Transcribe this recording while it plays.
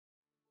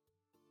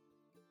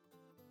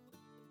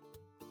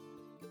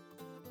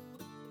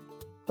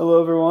Hello,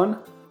 everyone.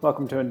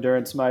 Welcome to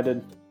Endurance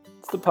Minded.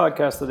 It's the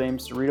podcast that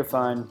aims to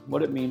redefine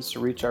what it means to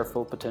reach our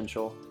full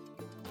potential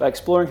by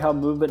exploring how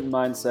movement and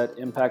mindset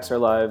impacts our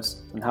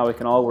lives and how we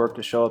can all work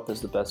to show up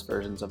as the best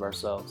versions of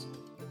ourselves.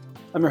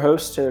 I'm your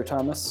host, Taylor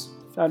Thomas,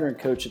 founder and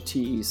coach at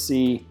TEC.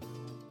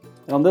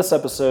 And on this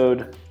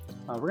episode,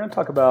 we're going to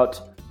talk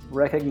about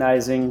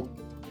recognizing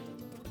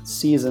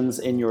seasons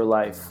in your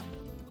life.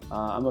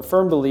 I'm a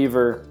firm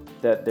believer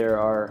that there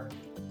are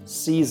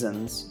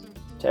seasons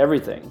to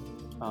everything.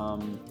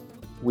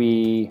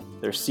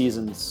 There's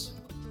seasons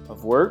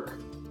of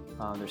work,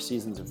 there's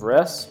seasons of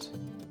rest,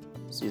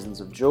 seasons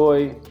of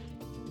joy,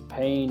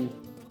 pain,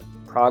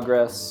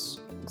 progress,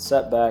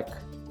 setback,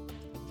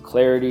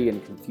 clarity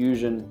and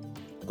confusion.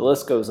 The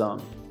list goes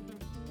on.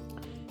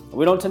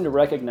 We don't tend to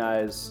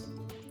recognize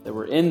that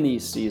we're in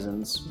these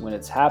seasons when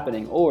it's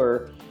happening,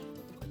 or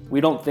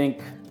we don't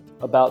think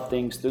about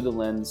things through the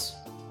lens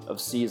of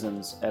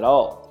seasons at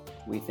all.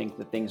 We think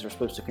that things are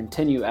supposed to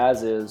continue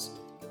as is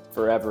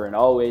forever and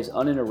always,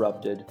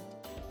 uninterrupted.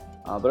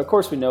 But of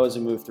course, we know as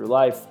we move through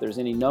life, there's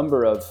any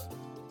number of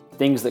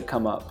things that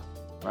come up,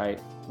 right?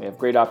 We have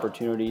great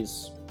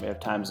opportunities. We have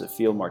times that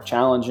feel more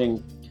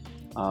challenging.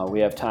 We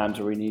have times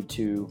where we need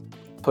to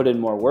put in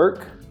more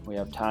work. We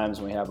have times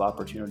when we have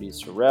opportunities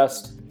to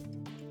rest.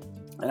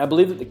 And I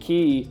believe that the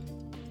key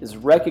is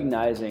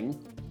recognizing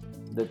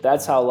that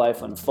that's how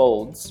life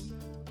unfolds.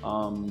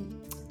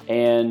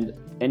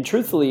 And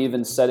truthfully,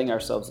 even setting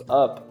ourselves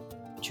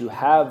up to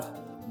have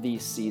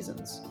these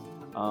seasons.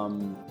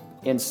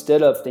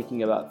 Instead of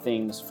thinking about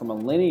things from a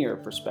linear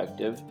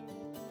perspective,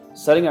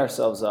 setting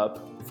ourselves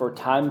up for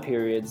time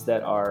periods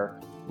that are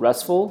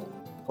restful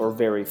or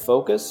very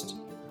focused.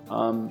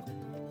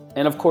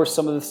 And of course,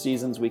 some of the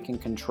seasons we can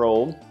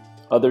control,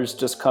 others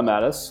just come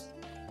at us,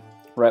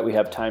 right? We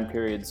have time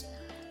periods,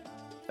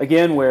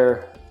 again,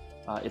 where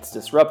it's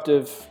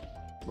disruptive,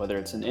 whether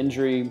it's an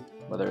injury,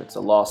 whether it's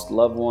a lost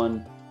loved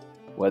one,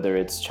 whether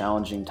it's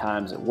challenging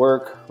times at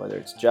work, whether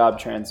it's job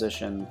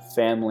transition,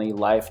 family,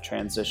 life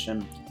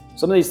transition.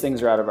 Some of these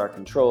things are out of our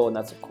control, and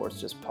that's, of course,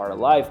 just part of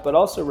life, but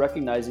also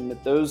recognizing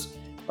that those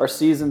are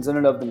seasons in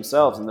and of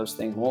themselves, and those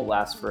things won't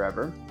last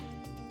forever.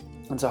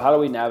 And so how do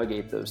we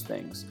navigate those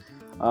things?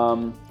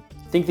 I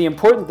think the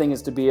important thing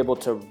is to be able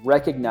to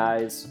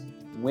recognize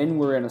when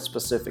we're in a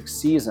specific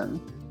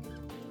season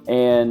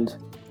and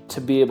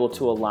to be able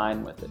to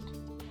align with it.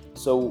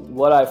 So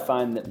what I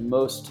find that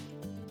most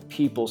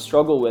people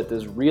struggle with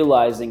is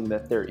realizing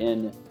that they're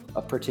in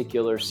a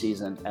particular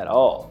season at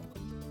all.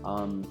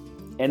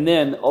 And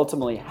then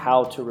ultimately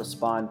how to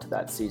respond to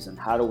that season.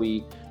 How do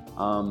we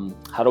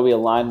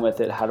align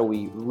with it? How do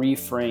we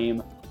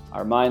reframe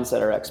our mindset,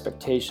 our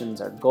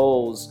expectations, our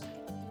goals,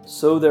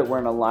 so that we're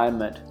in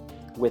alignment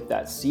with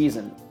that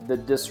season? The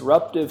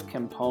disruptive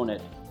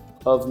component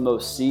of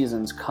most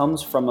seasons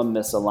comes from a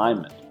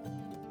misalignment,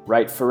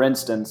 right? For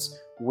instance,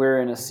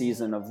 we're in a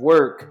season of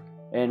work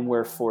and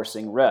we're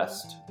forcing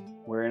rest.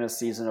 We're in a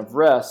season of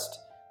rest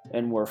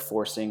and we're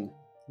forcing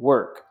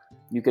work.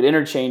 You could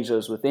interchange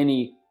those with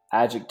any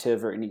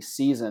adjective or any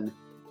season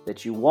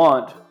that you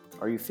want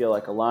or you feel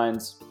like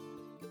aligns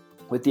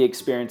with the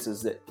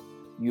experiences that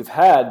you've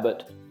had.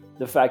 But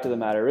the fact of the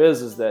matter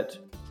is that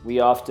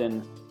we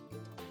often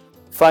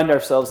find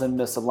ourselves in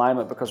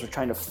misalignment because we're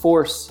trying to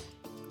force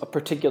a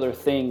particular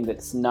thing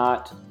that's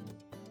not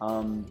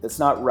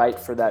right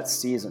for that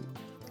season.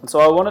 And so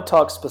I want to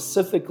talk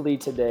specifically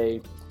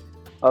today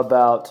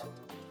about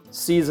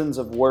seasons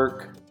of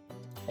work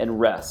and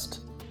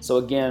rest. So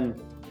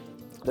again,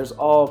 there's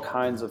all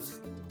kinds of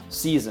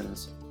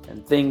seasons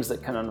and things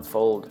that can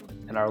unfold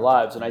in our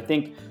lives. And I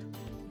think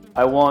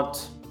I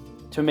want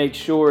to make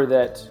sure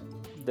that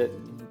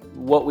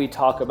what we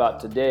talk about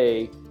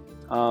today,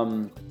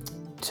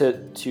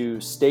 to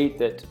state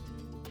that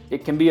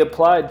it can be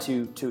applied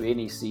to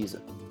any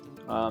season.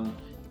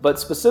 But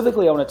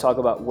specifically, I want to talk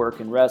about work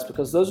and rest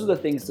because those are the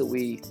things that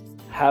we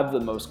have the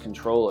most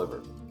control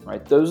over,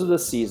 right? Those are the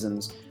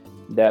seasons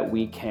that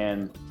we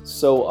can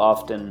so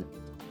often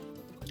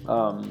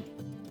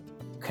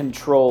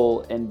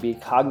control and be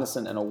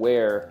cognizant and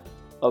aware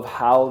of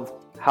how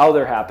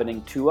they're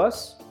happening to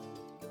us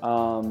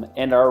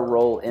and our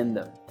role in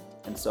them.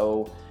 And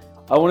so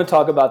I want to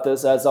talk about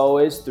this, as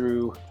always,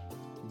 through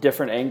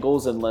different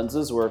angles and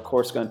lenses. We're, of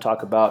course, going to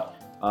talk about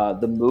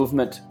the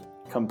movement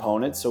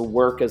component, so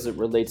work as it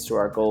relates to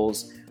our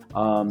goals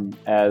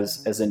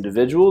as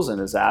individuals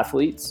and as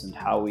athletes and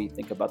how we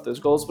think about those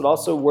goals, but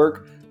also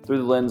work through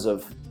the lens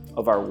of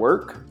our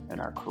work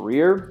and our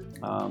career,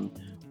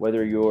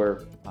 whether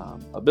you're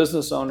a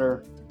business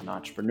owner, an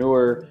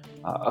entrepreneur,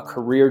 a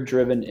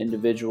career-driven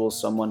individual,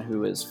 someone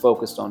who is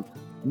focused on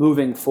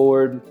moving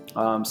forward,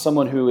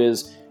 someone who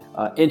is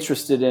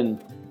interested in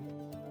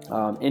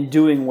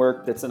doing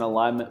work that's in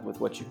alignment with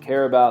what you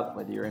care about,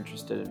 whether you're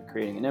interested in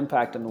creating an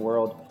impact in the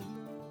world.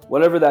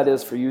 Whatever that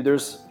is for you,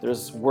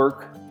 there's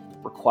work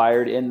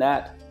required in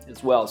that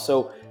as well.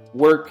 So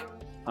work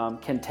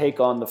can take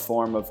on the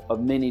form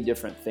of many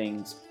different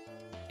things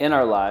in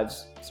our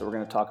lives. So we're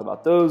going to talk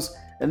about those.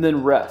 And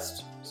then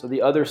rest. So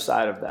the other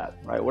side of that,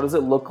 right? What does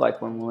it look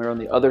like when we're on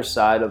the other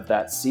side of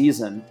that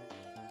season?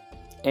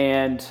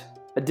 And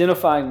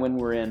identifying when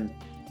we're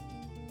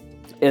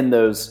in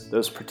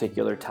those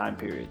particular time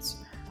periods.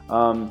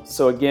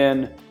 So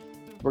again,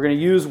 we're going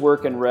to use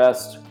work and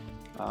rest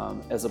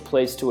as a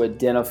place to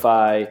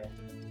identify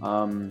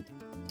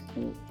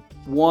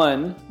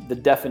one, the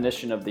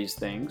definition of these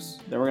things.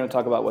 Then we're going to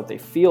talk about what they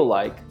feel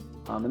like,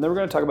 and then we're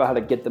going to talk about how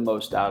to get the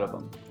most out of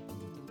them.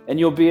 And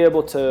you'll be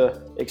able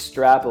to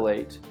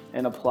extrapolate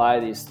and apply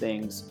these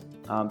things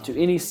to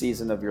any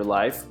season of your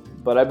life.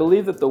 But I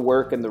believe that the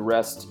work and the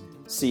rest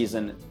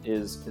season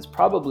is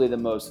probably the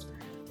most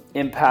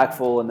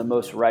impactful and the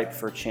most ripe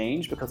for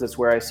change, because it's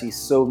where I see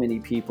so many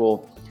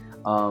people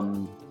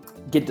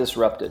get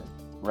disrupted,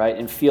 right,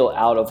 and feel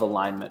out of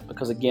alignment.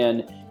 Because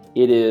again,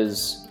 it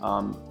is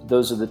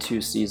those are the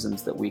two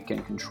seasons that we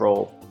can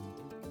control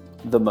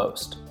the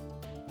most.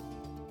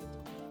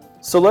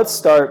 So let's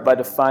start by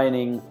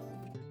defining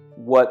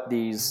what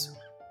these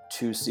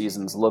two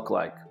seasons look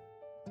like.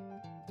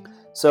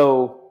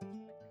 So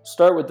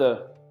start with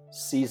the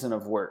season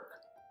of work,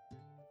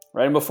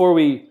 right? And before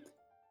we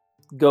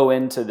go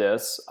into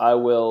this, I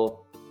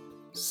will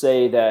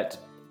say that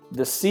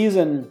the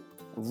season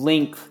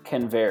length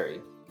can vary.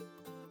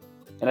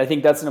 And I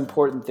think that's an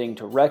important thing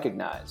to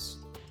recognize,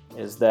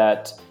 is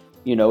that,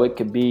 it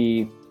could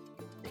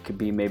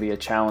be maybe a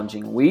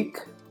challenging week.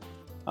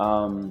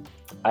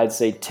 I'd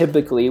say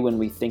typically when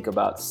we think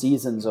about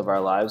seasons of our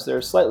lives,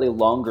 they're slightly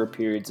longer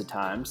periods of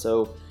time.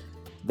 So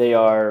they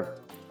are,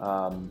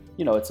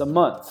 it's a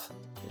month,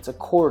 it's a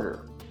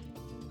quarter,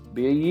 it could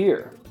be a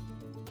year,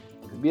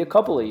 it could be a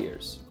couple of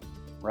years,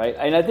 right?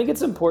 And I think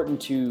it's important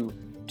to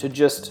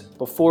just,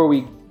 before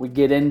we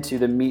get into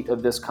the meat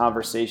of this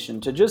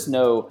conversation, to just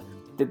know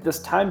that this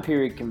time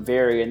period can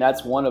vary. And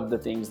that's one of the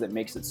things that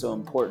makes it so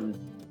important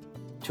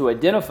to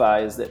identify,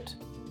 is that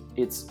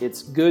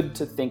it's good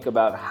to think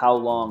about how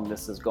long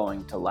this is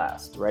going to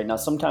last, right? Now,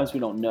 sometimes we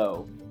don't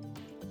know,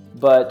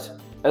 but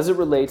as it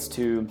relates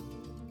to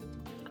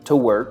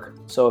work,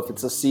 so if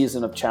it's a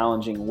season of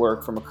challenging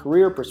work from a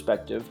career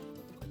perspective,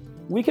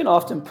 we can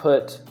often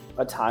put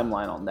a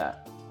timeline on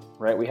that,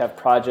 right? We have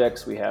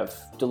projects, we have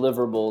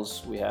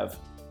deliverables, we have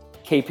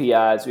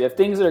KPIs, we have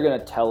things that are going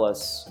to tell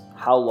us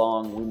how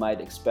long we might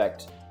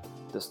expect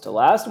this to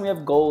last, and we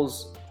have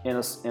goals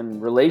in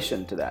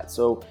relation to that.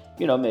 So,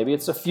 maybe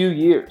it's a few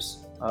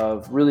years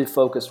of really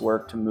focused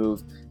work to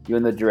move you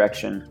in the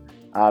direction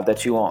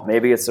that you want.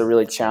 Maybe it's a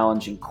really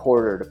challenging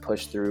quarter to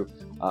push through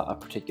a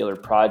particular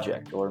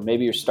project, or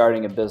maybe you're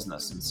starting a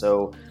business, and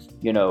so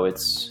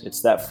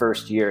it's that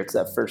first year, it's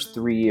that first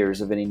 3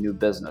 years of any new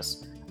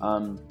business.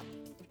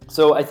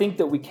 So I think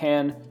that we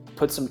can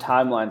put some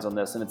timelines on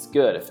this, and it's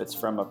good if it's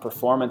from a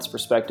performance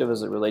perspective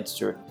as it relates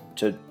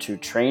to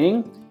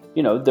training.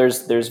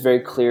 There's very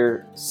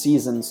clear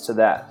seasons to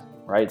that,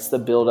 right? It's the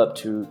build up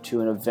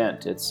to an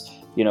event. It's,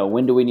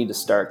 when do we need to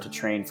start to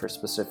train for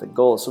specific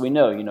goals? So we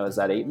know, is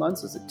that 8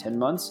 months? Is it 10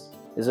 months?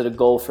 Is it a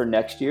goal for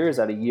next year? Is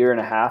that a year and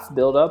a half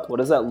build up? What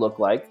does that look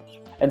like?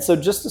 And so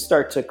just to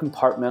start to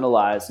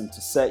compartmentalize and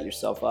to set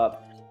yourself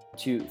up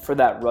for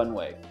that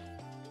runway,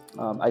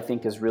 I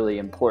think is really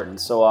important.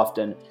 So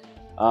often,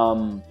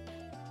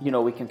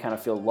 we can kind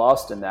of feel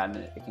lost in that, and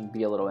it can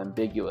be a little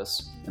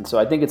ambiguous. And so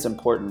I think it's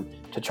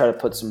important to try to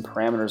put some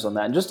parameters on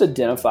that and just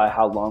identify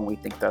how long we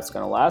think that's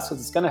going to last,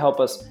 because it's going to help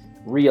us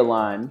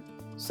realign,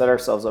 set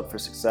ourselves up for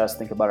success,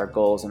 think about our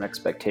goals and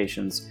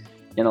expectations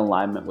in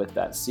alignment with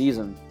that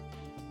season.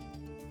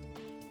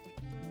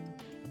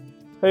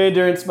 Hey,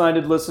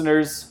 endurance-minded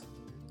listeners.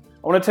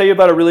 I want to tell you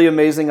about a really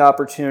amazing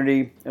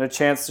opportunity and a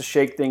chance to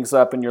shake things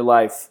up in your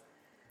life.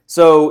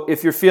 So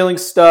if you're feeling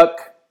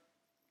stuck,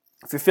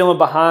 if you're feeling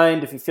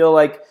behind, if you feel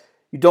like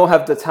you don't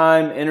have the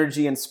time,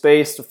 energy, and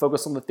space to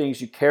focus on the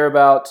things you care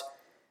about,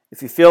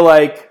 if you feel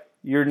like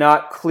you're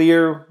not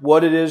clear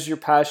what it is you're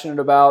passionate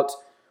about,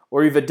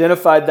 or you've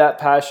identified that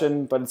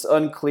passion, but it's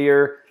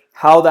unclear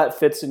how that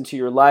fits into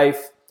your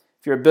life,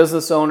 if you're a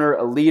business owner,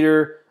 a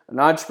leader, an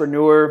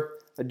entrepreneur,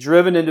 a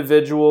driven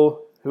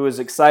individual who is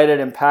excited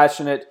and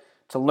passionate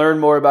to learn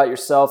more about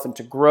yourself and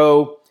to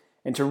grow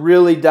and to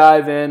really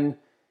dive in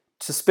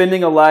to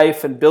spending a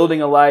life and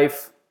building a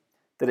life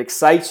that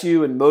excites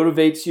you and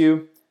motivates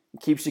you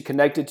and keeps you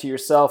connected to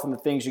yourself and the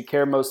things you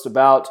care most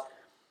about,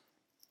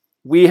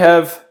 we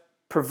have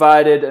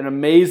provided an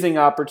amazing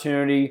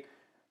opportunity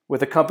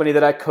with a company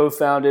that I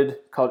co-founded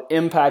called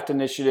Impact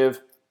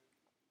Initiative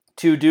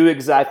to do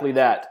exactly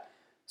that.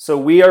 So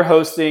we are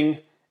hosting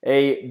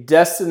a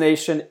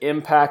Destination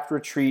Impact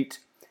Retreat.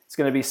 It's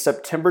going to be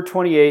September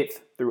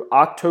 28th through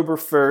October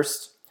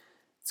 1st.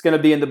 It's going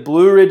to be in the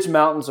Blue Ridge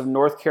Mountains of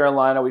North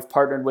Carolina. We've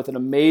partnered with an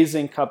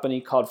amazing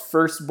company called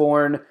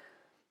Firstborn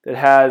that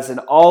has an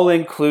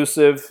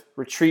all-inclusive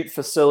retreat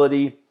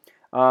facility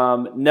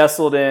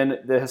nestled in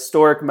the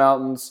historic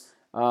mountains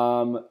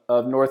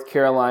of North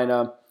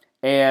Carolina.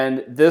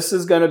 And this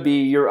is going to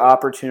be your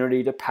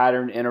opportunity to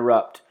pattern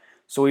interrupt.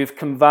 So we've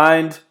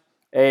combined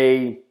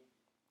a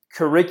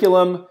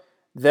curriculum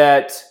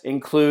that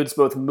includes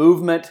both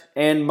movement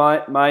and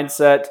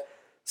mindset,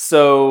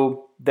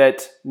 so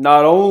that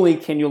not only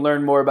can you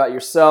learn more about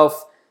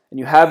yourself and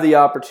you have the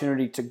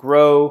opportunity to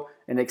grow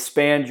and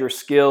expand your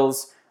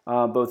skills,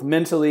 both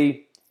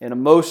mentally and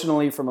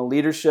emotionally from a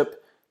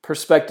leadership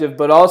perspective,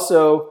 but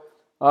also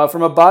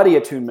from a body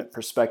attunement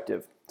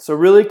perspective. So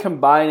really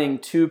combining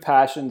two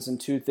passions and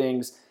two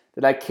things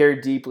that I care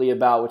deeply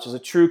about, which is a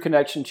true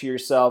connection to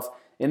yourself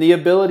and the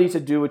ability to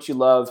do what you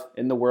love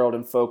in the world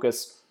and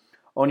focus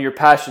on your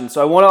passion.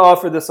 So I want to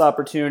offer this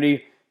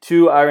opportunity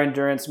to our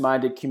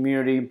endurance-minded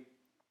community.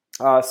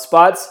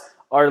 Spots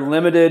are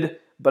limited,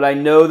 but I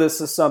know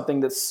this is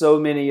something that so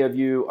many of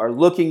you are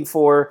looking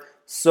for,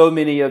 so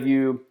many of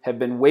you have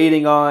been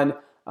waiting on,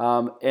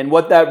 and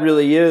what that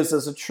really is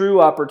a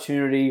true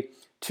opportunity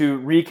to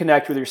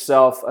reconnect with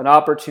yourself, an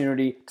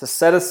opportunity to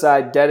set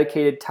aside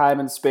dedicated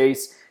time and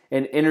space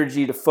and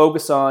energy to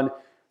focus on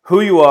who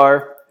you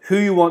are, who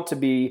you want to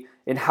be,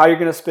 and how you're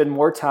going to spend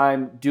more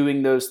time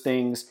doing those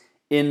things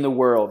in the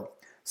world.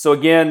 So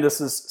again,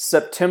 this is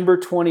September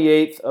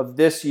 28th of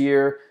this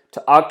year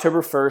to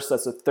October 1st.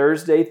 That's a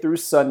Thursday through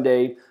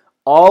Sunday,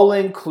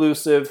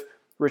 all-inclusive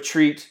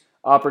retreat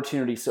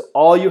opportunity. So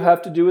all you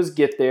have to do is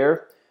get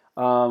there.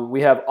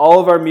 We have all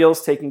of our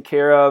meals taken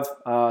care of.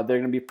 They're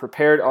going to be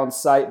prepared on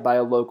site by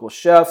a local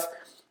chef.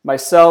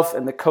 Myself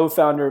and the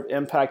co-founder of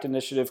Impact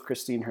Initiative,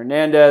 Christine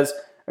Hernandez,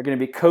 are going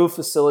to be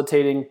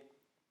co-facilitating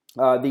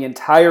the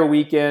entire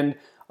weekend,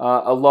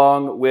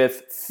 along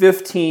with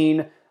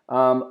 15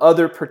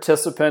 other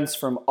participants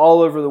from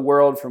all over the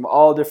world, from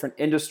all different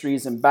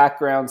industries and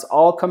backgrounds,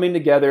 all coming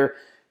together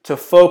to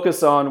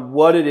focus on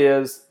what it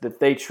is that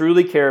they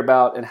truly care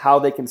about and how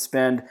they can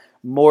spend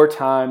more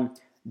time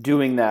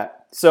doing that.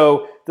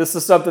 So this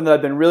is something that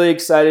I've been really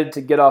excited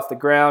to get off the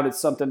ground. It's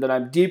something that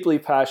I'm deeply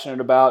passionate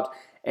about,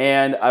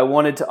 and I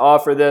wanted to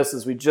offer this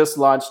as we just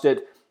launched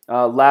it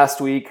last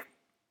week.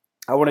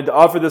 I wanted to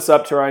offer this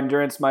up to our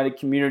endurance-minded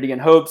community in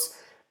hopes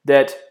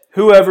that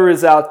whoever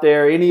is out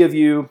there, any of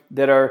you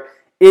that are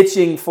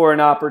itching for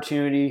an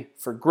opportunity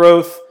for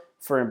growth,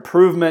 for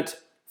improvement,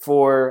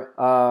 for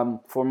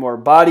more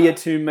body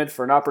attunement,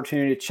 for an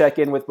opportunity to check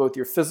in with both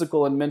your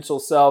physical and mental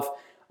self,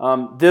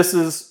 this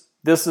is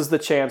the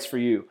chance for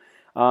you.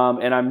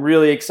 And I'm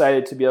really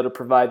excited to be able to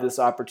provide this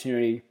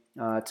opportunity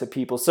to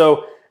people.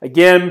 So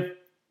again,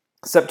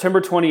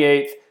 September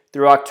 28th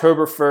through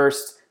October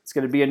 1st, it's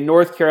going to be in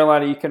North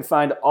Carolina. You can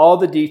find all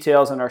the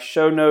details in our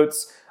show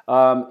notes.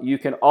 You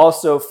can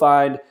also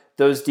find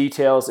those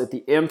details at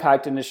the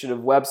Impact Initiative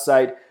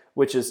website,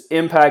 which is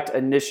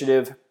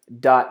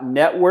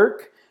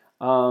impactinitiative.network.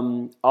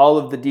 All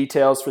of the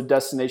details for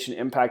Destination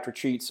Impact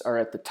Retreats are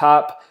at the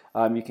top.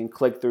 You can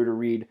click through to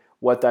read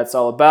what that's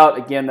all about.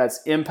 Again,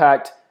 that's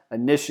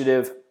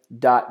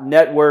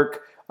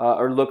impactinitiative.network,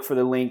 or look for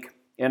the link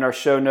in our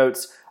show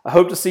notes. I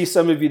hope to see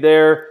some of you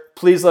there.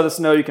 Please let us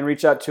know. You can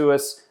reach out to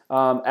us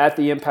at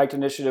the Impact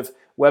Initiative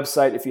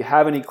website if you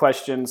have any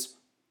questions.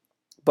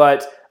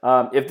 But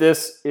if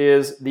this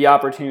is the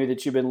opportunity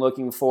that you've been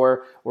looking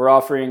for, we're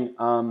offering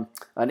an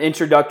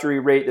introductory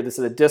rate that is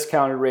at a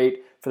discounted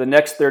rate for the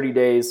next 30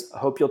 days. I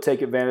hope you'll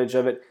take advantage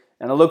of it.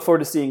 And I look forward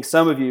to seeing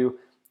some of you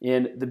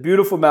in the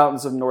beautiful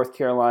mountains of North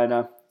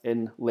Carolina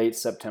in late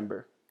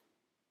September.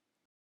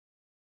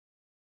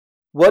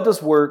 What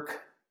does work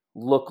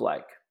look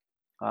like?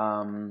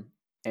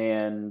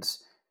 And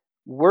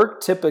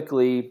work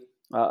typically,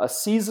 a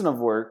season of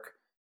work,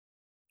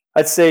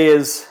 I'd say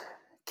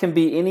can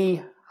be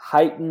any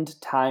heightened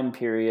time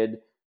period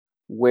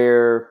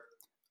where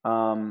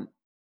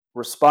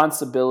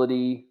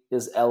responsibility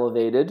is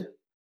elevated.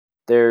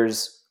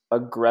 There's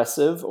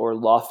aggressive or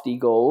lofty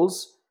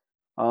goals,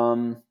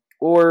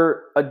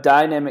 or a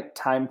dynamic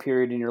time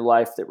period in your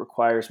life that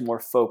requires more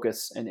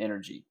focus and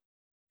energy.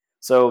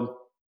 So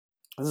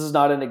this is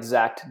not an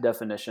exact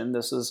definition.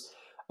 This is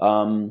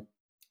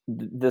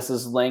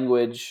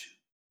language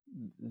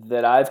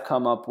that I've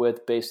come up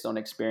with based on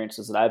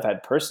experiences that I've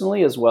had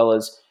personally, as well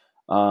as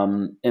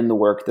in the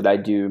work that I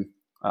do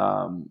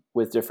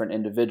with different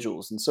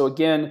individuals. And so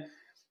again,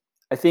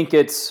 I think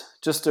it's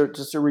just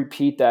to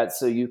repeat that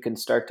so you can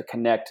start to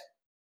connect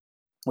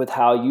with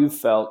how you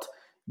felt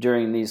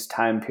during these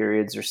time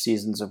periods or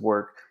seasons of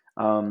work.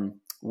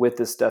 With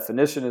this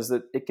definition is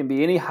that it can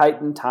be any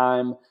heightened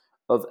time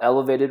of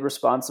elevated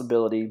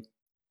responsibility,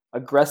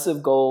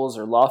 aggressive goals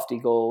or lofty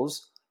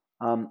goals,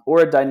 or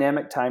a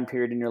dynamic time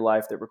period in your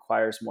life that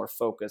requires more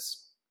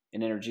focus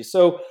and energy.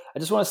 So I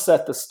just want to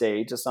set the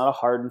stage. It's not a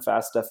hard and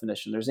fast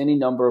definition. There's any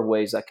number of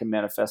ways that can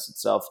manifest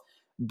itself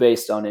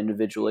based on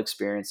individual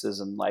experiences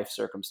and life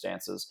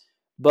circumstances.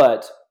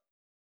 But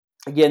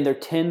again, there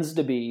tends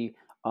to be,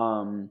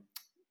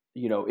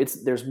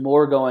 there's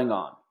more going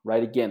on,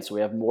 right? Again, so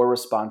we have more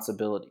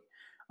responsibility.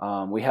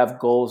 We have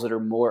goals that are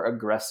more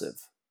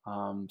aggressive.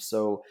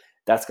 So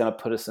that's going to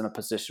put us in a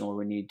position where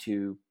we need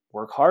to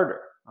work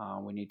harder.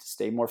 We need to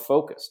stay more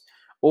focused.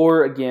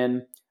 Or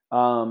again,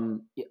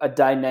 a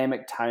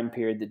dynamic time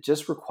period that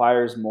just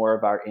requires more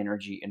of our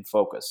energy and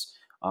focus.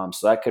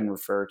 So that can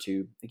refer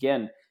to,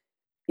 again,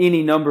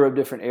 any number of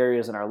different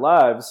areas in our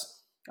lives.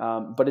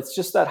 But it's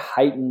just that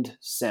heightened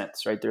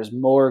sense, right? There's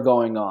more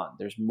going on.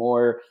 There's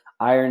more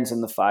irons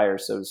in the fire,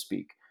 so to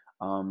speak.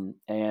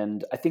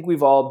 And I think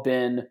we've all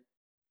been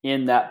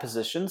in that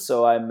position.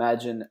 So I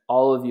imagine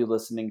all of you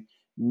listening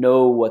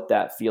know what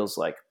that feels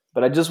like.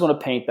 But I just want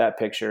to paint that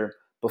picture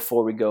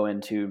before we go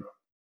into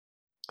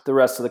the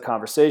rest of the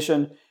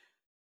conversation.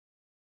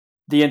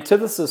 The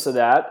antithesis of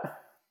that,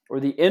 or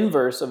the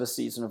inverse of a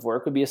season of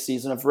work, would be a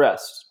season of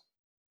rest.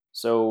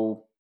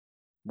 So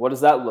what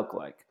does that look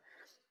like?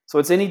 So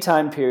it's any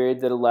time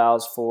period that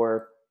allows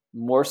for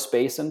more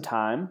space and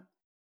time,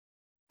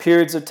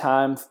 periods of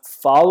time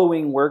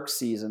following work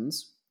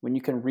seasons when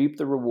you can reap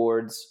the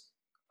rewards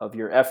of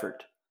your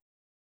effort.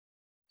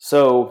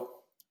 So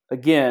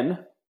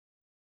again,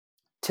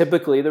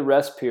 typically the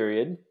rest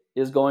period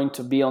is going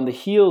to be on the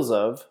heels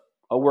of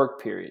a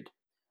work period,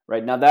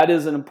 right? Now that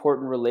is an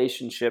important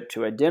relationship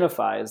to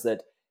identify, is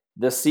that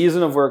the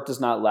season of work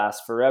does not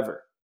last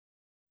forever,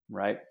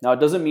 right? Now it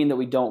doesn't mean that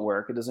we don't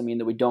work. It doesn't mean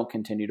that we don't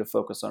continue to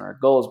focus on our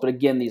goals. But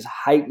again, these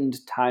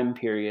heightened time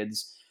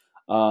periods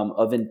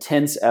of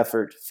intense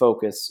effort,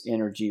 focus,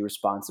 energy,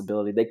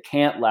 responsibility, they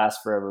can't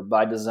last forever.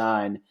 By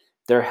design,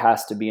 there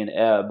has to be an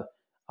ebb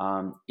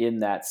in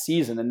that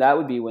season. And that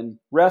would be when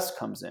rest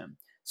comes in.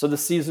 So the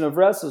season of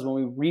rest is when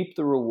we reap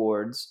the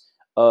rewards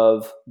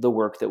of the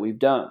work that we've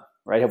done,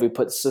 right? Have we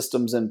put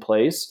systems in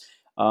place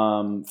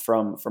from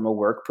a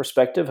work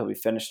perspective? Have we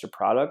finished a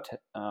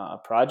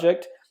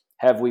project?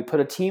 Have we put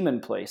a team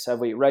in place? Have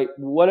we, right?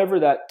 Whatever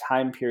that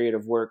time period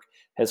of work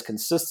has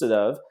consisted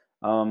of,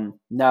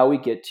 now we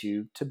get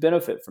to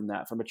benefit from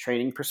that. From a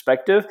training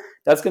perspective,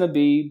 that's going to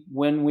be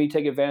when we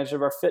take advantage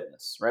of our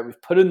fitness, right?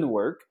 We've put in the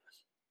work,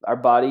 our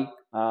body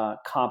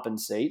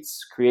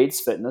compensates,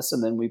 creates fitness,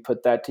 and then we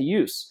put that to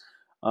use.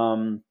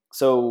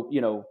 So,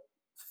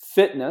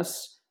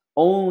 fitness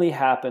only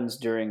happens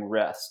during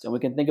rest. And we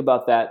can think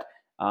about that,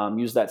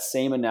 use that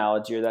same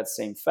analogy or that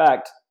same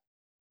fact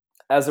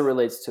as it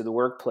relates to the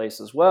workplace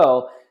as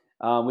well.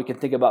 We can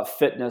think about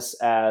fitness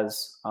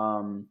as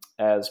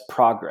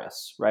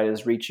progress, right?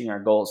 As reaching our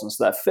goals. And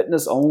so that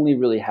fitness only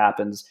really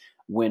happens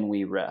when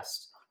we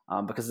rest,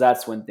 because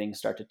that's when things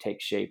start to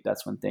take shape.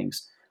 That's when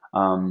things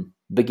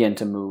begin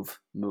to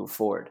move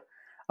forward.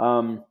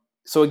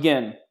 So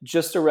again,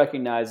 just to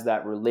recognize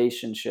that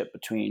relationship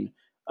between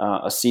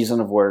a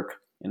season of work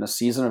and a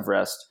season of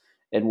rest,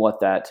 and what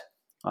that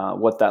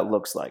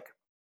looks like.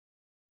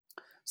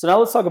 So now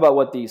let's talk about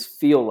what these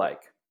feel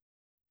like,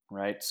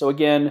 right? So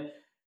again,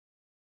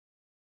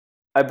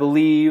 I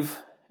believe,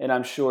 and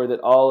I'm sure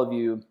that all of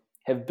you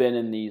have been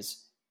in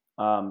these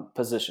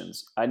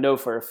positions. I know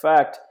for a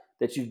fact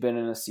that you've been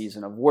in a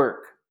season of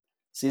work.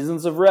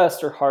 Seasons of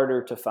rest are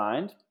harder to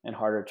find and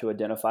harder to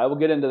identify. We'll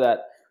get into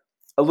that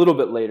a little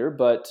bit later,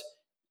 but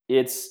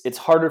it's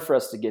harder for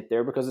us to get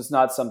there because it's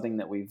not something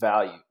that we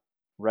value,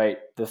 right?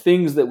 The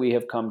things that we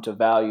have come to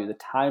value, the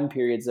time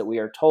periods that we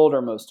are told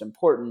are most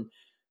important,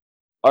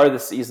 are the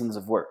seasons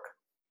of work,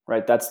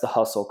 right? That's the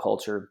hustle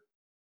culture.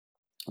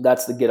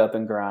 That's the get up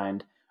and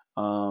grind,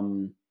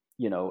 and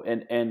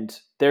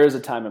there is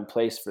a time and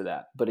place for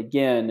that. But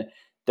again,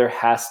 there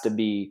has to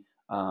be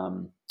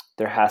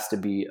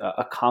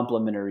a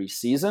complementary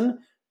season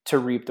to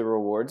reap the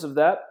rewards of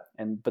that.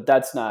 But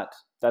that's not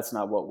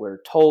what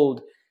we're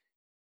told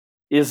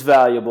is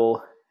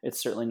valuable. It's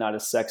certainly not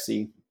as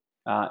sexy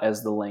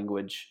as the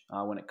language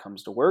when it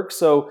comes to work.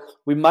 So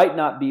we might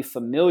not be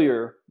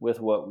familiar with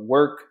what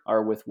work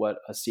or with what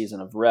a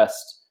season of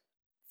rest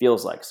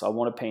feels like. So I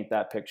want to paint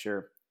that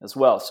picture as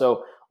well.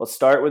 So let's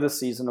start with a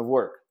season of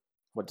work.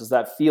 What does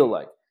that feel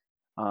like?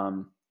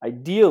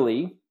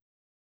 Ideally,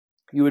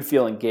 you would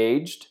feel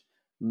engaged,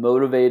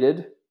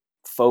 motivated,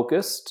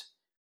 focused.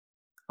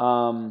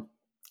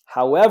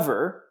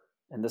 However,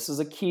 and this is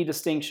a key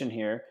distinction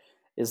here,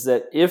 is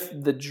that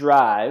if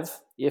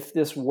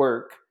this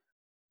work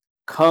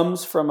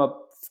comes from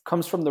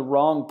the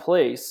wrong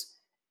place,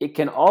 it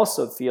can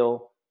also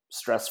feel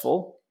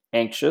stressful,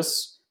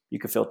 anxious. You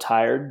can feel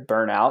tired,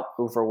 burnout,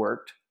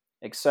 overworked,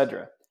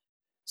 etc.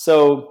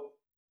 So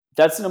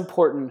that's an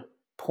important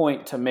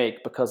point to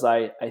make, because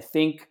I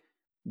think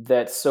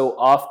that so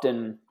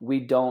often we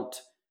don't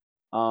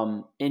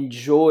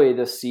enjoy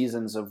the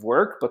seasons of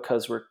work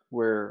because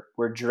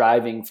we're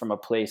driving from a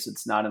place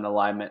that's not in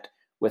alignment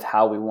with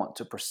how we want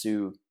to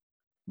pursue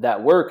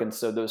that work. And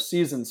so those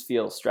seasons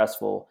feel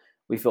stressful.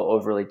 We feel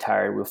overly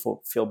tired. We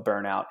feel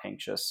burnout,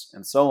 anxious,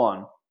 and so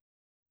on.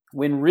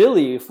 When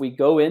really, if we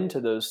go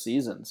into those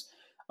seasons,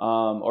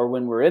 or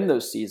when we're in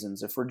those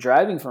seasons, if we're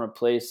driving from a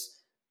place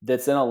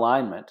that's in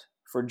alignment,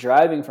 if we're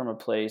driving from a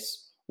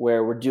place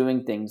where we're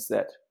doing things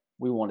that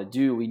we want to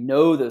do, we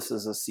know this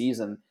is a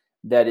season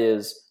that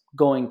is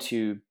going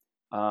to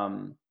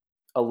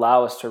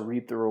allow us to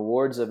reap the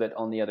rewards of it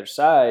on the other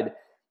side,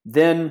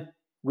 then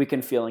we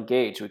can feel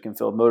engaged, we can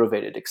feel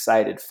motivated,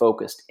 excited,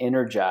 focused,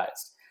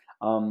 energized.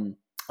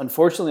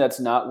 Unfortunately, that's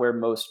not where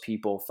most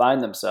people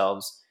find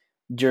themselves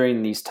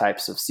during these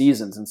types of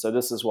seasons. And so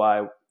this is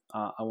why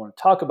I want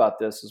to talk about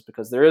this, is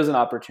because there is an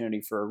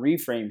opportunity for a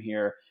reframe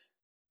here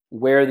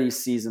where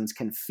these seasons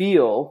can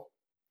feel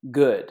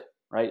good,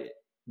 right?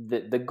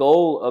 The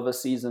goal of a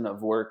season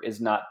of work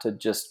is not to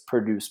just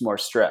produce more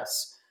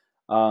stress.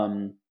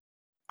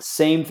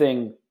 Same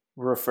thing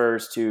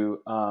refers to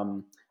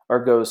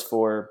or goes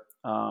for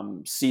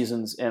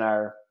seasons in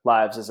our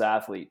lives as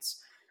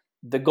athletes.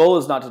 The goal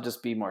is not to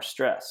just be more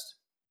stressed,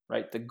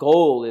 right? The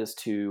goal is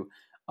to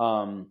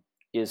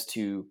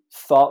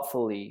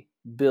thoughtfully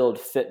build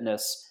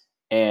fitness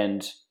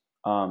and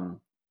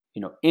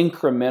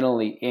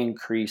incrementally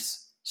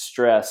increase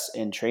stress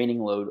and training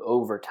load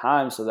over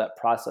time, so that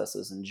process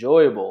is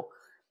enjoyable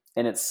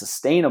and it's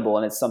sustainable,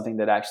 and it's something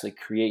that actually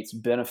creates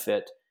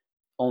benefit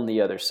on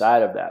the other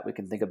side of that. We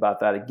can think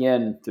about that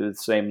again through the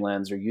same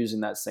lens, or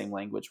using that same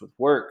language with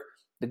work.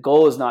 The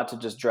goal is not to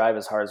just drive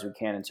as hard as we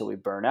can until we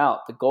burn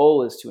out. The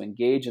goal is to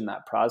engage in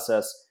that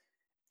process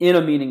in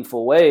a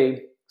meaningful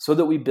way so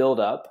that we build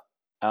up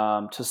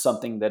to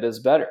something that is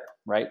better,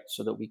 right?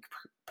 So that we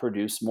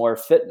produce more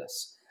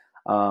fitness.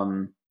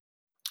 And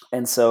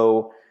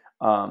so,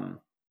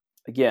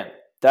 again,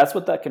 that's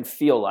what that can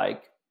feel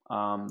like.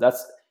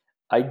 That's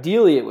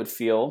ideally, it would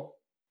feel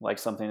like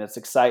something that's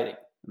exciting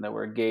and that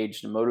we're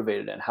engaged and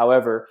motivated in.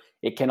 However,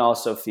 it can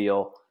also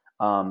feel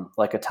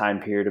like a time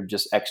period of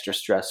just extra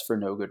stress for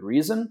no good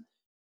reason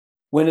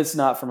when it's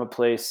not from a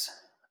place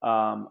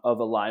of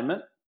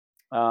alignment.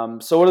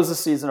 So what does a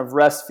season of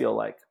rest feel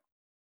like?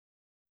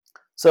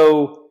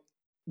 So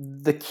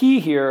the key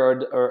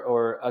here,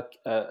 or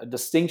a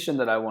distinction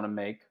that I want to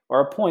make,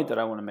 or a point that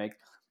I want to make,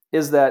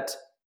 is that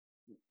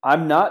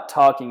I'm not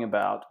talking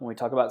about, when we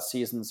talk about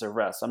seasons of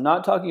rest, I'm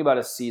not talking about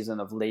a season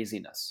of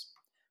laziness,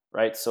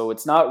 right? So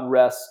it's not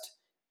rest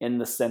in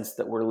the sense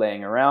that we're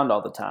laying around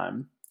all the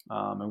time,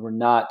 and we're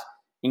not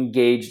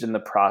engaged in the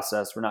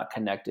process. We're not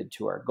connected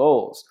to our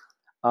goals.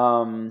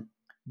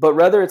 But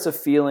rather it's a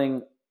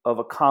feeling of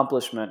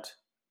accomplishment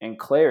and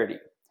clarity.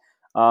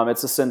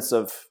 It's a sense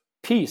of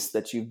peace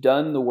that you've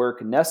done the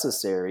work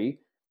necessary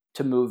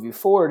to move you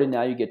forward, and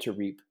now you get to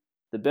reap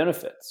the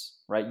benefits,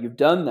 right? You've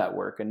done that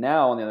work, and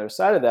now on the other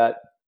side of that,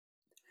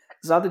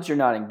 it's not that you're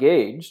not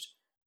engaged,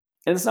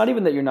 and it's not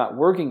even that you're not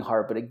working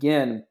hard, but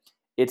again,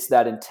 it's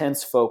that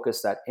intense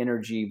focus, that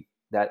energy,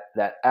 that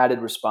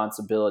added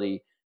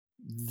responsibility.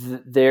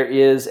 There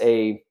is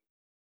a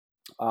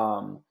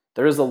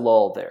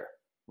lull there,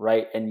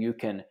 right? And you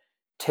can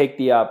take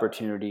the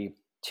opportunity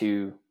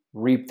to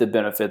reap the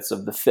benefits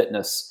of the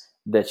fitness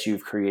that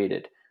you've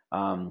created,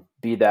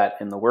 be that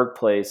in the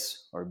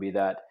workplace or be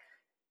that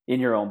in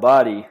your own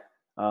body.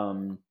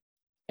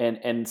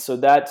 And so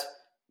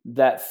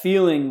that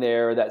feeling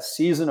there, that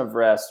season of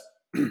rest,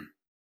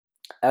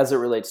 as it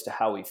relates to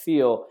how we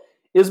feel,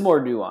 is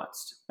more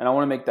nuanced. And I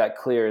want to make that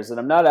clear, is that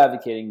I'm not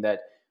advocating that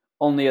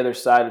on the other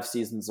side of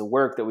seasons of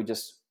work that we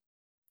just,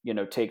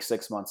 take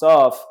 6 months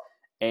off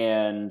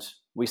and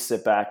we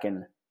sit back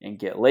and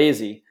get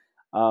lazy.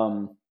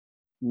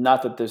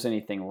 Not that there's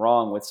anything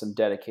wrong with some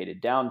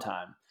dedicated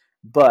downtime,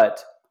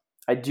 but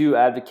I do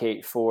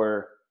advocate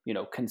for,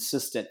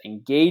 consistent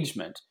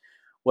engagement,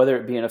 whether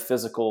it be in a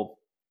physical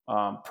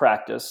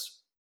practice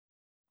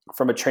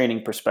from a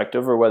training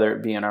perspective, or whether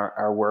it be in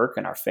our work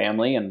and our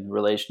family and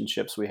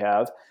relationships we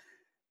have.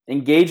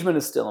 Engagement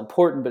is still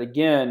important, but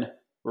again,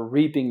 we're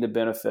reaping the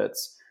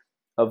benefits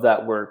of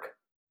that work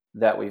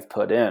that we've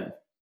put in.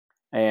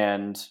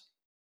 And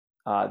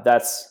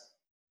that's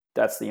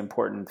the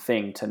important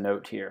thing to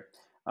note here.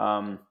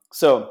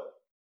 So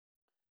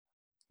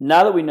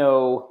now that we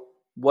know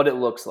what it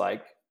looks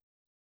like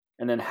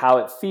and then how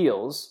it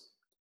feels,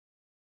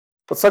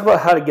 let's talk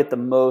about how to get the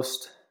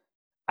most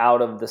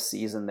out of the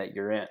season that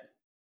you're in.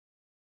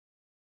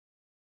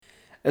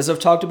 As I've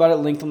talked about at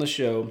length on the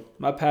show,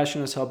 my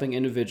passion is helping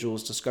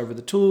individuals discover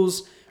the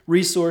tools,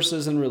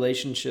 resources, and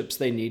relationships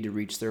they need to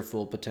reach their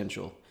full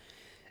potential.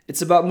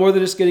 It's about more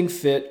than just getting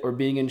fit or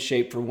being in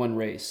shape for one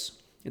race.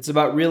 It's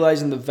about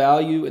realizing the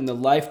value in the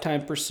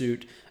lifetime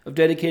pursuit of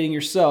dedicating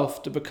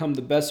yourself to become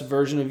the best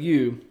version of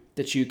you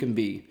that you can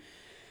be.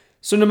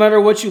 So no matter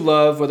what you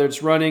love, whether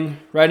it's running,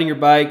 riding your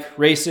bike,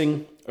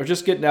 racing, or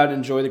just getting out and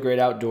enjoy the great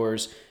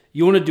outdoors,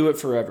 you want to do it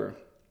forever.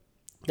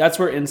 That's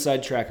where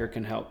Inside Tracker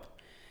can help.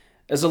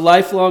 As a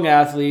lifelong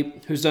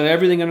athlete who's done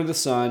everything under the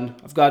sun,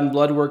 I've gotten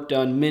blood work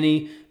done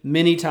many,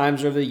 many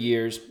times over the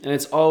years, and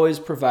it's always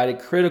provided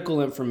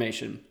critical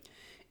information.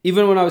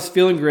 Even when I was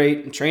feeling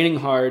great and training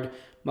hard,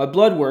 my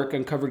blood work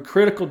uncovered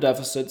critical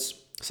deficits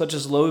such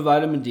as low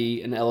vitamin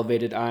D and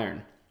elevated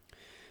iron.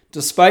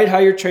 Despite how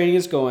your training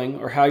is going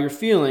or how you're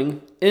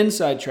feeling,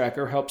 Inside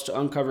Tracker helps to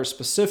uncover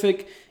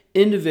specific,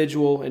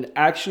 individual, and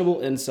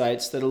actionable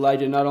insights that allow you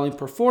to not only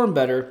perform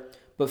better,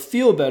 but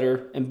feel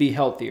better and be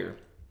healthier.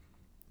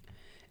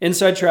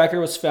 Inside Tracker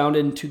was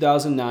founded in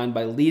 2009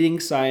 by leading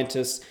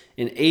scientists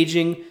in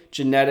aging,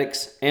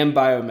 genetics, and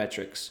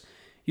biometrics.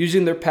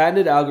 Using their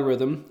patented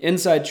algorithm,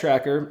 Inside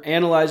Tracker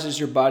analyzes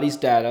your body's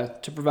data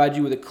to provide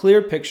you with a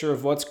clear picture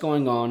of what's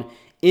going on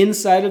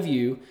inside of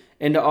you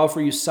and to offer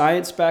you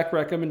science-backed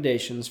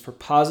recommendations for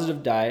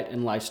positive diet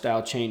and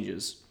lifestyle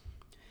changes.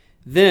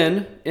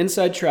 Then,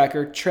 Inside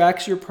Tracker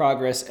tracks your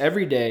progress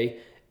every day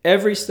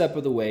every step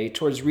of the way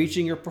towards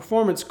reaching your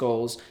performance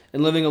goals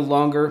and living a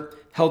longer,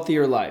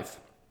 healthier life.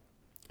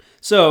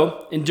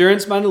 So,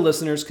 Endurance Minded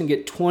listeners can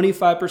get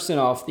 25%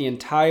 off the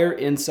entire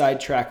Inside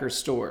Tracker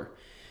store.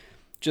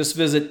 Just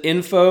visit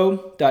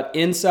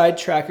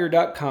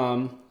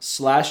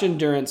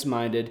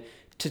info.insidetracker.com/enduranceminded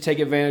to take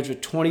advantage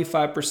of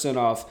 25%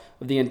 off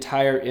of the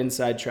entire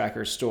Inside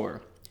Tracker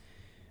store.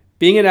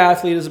 Being an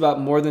athlete is about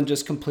more than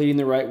just completing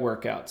the right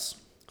workouts.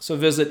 So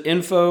visit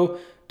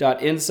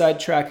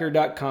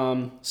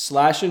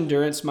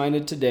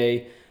info.insidetracker.com/enduranceminded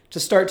today to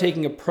start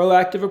taking a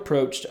proactive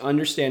approach to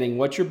understanding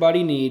what your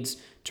body needs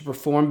to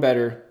perform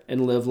better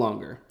and live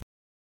longer.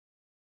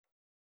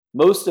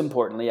 Most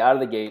importantly, out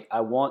of the gate,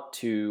 I want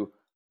to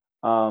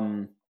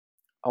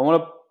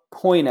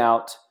point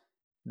out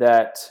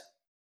that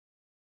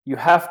you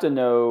have to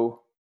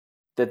know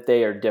that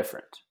they are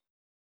different,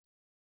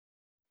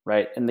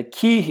 right? And the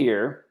key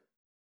here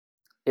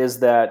is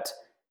that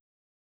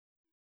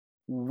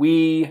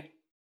we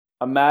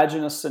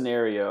imagine a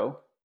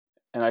scenario,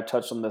 and I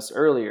touched on this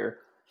earlier.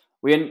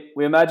 We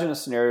imagine a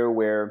scenario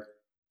where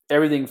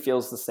everything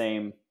feels the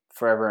same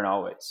forever and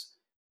always,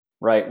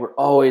 right? We're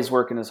always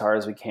working as hard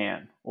as we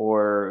can,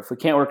 or if we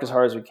can't work as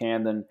hard as we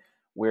can, then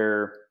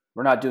we're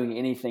not doing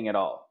anything at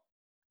all,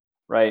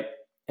 right?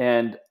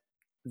 And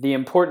the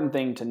important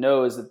thing to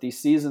know is that these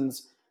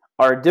seasons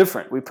are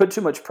different. We put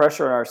too much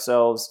pressure on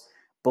ourselves,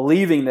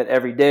 believing that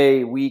every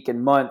day, week,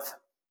 and month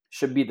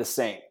should be the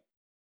same,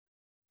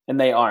 and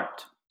they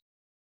aren't,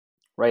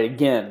 right?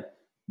 Again,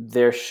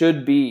 there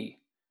should be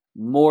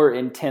more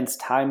intense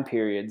time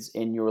periods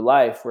in your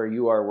life where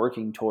you are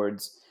working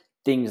towards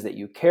things that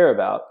you care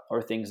about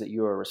or things that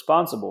you are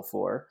responsible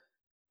for,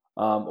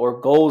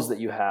 or goals that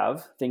you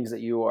have, things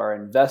that you are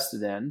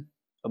invested in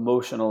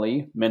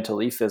emotionally,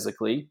 mentally,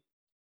 physically.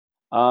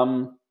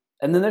 And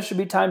then there should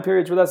be time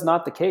periods where that's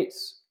not the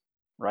case,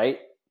 right?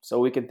 So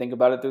we can think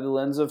about it through the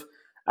lens of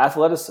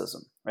athleticism,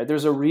 right?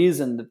 There's a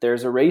reason that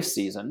there's a race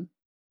season,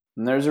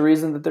 and there's a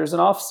reason that there's an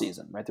off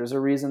season, right? There's a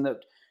reason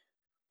that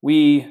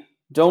we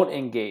don't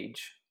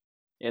engage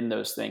in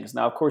those things.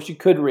 Now, of course, you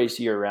could race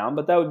year round,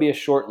 but that would be a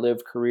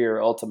short-lived career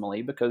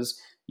ultimately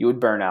because you would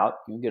burn out,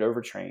 you would get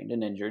overtrained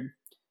and injured.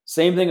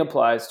 Same thing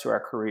applies to our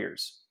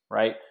careers,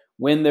 right?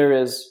 When there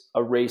is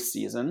a race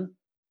season,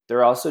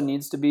 there also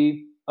needs to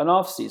be an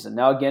off season.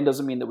 Now, again,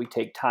 doesn't mean that we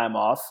take time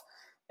off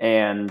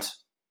and,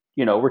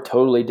 we're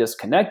totally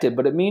disconnected,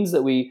 but it means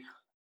that we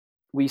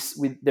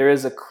there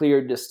is a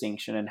clear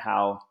distinction in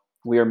how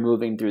we are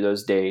moving through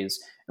those days,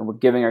 and we're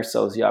giving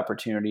ourselves the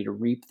opportunity to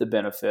reap the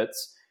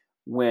benefits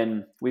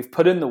when we've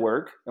put in the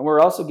work, and we're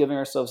also giving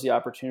ourselves the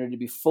opportunity to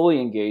be fully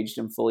engaged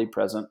and fully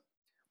present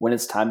when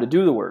it's time to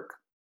do the work.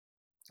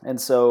 And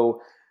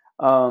so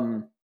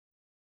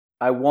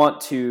I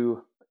want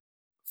to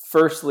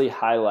firstly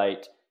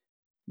highlight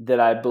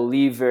that I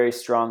believe very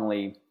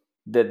strongly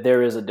that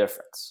there is a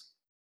difference,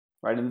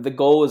 right? And the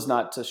goal is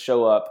not to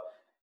show up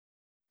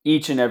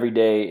each and every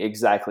day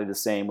exactly the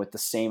same with the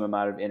same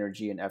amount of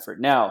energy and effort.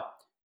 Now,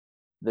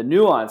 the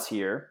nuance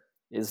here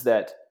is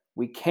that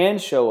we can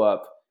show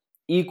up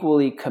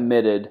equally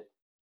committed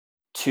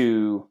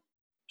to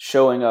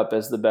showing up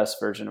as the best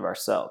version of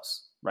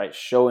ourselves, right?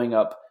 Showing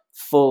up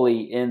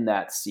fully in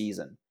that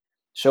season,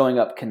 showing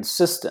up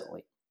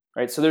consistently,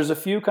 right? So there's a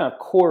few kind of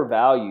core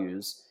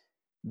values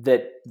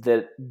that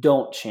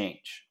don't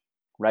change,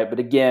 right? But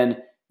again,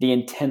 the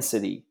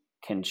intensity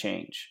can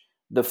change,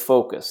 the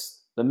focus,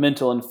 the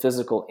mental and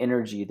physical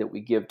energy that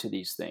we give to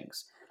these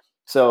things.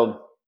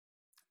 So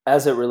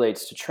as it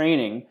relates to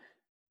training,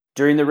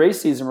 during the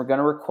race season, we're going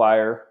to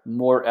require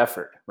more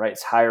effort, right?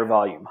 It's higher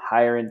volume,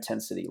 higher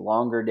intensity,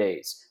 longer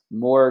days,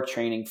 more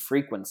training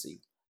frequency.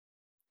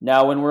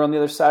 Now, when we're on the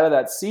other side of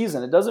that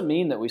season, it doesn't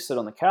mean that we sit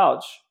on the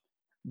couch,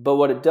 but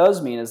what it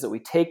does mean is that we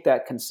take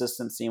that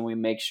consistency and we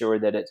make sure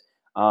that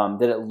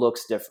it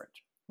looks different,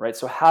 right?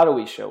 So how do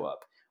we show up?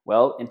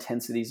 Well,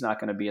 intensity is not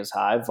going to be as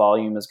high.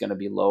 Volume is going to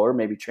be lower.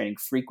 Maybe training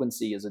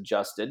frequency is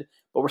adjusted,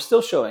 but we're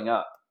still showing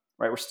up,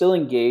 right? We're still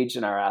engaged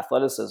in our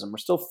athleticism. We're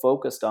still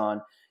focused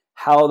on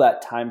how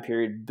that time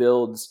period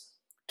builds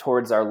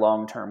towards our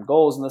long-term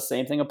goals. And the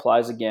same thing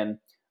applies again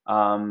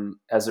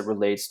as it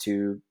relates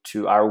to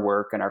our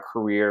work and our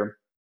career,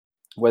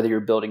 whether you're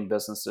building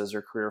businesses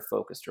or career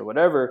focused or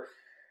whatever.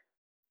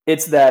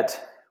 It's not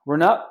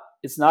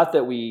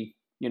that we,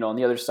 on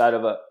the other side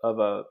of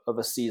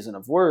a season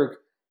of work,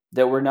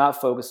 that we're not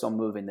focused on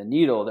moving the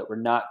needle, that we're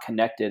not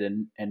connected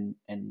and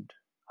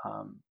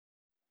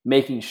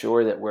making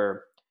sure that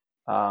we're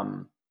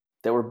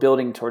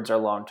building towards our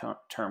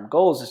long-term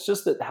goals. It's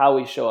just that how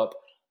we show up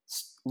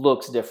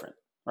looks different,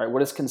 right? What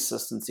does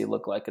consistency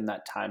look like in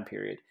that time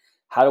period?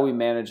 How do we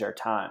manage our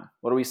time?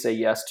 What do we say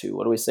yes to?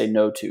 What do we say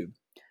no to?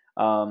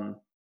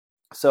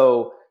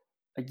 So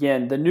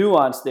again, the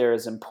nuance there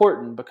is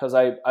important because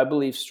I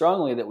believe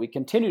strongly that we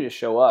continue to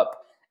show up.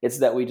 It's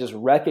that we just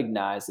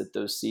recognize that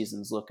those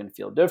seasons look and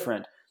feel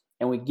different,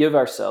 and we give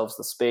ourselves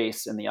the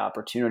space and the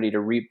opportunity to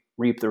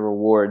reap the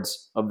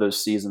rewards of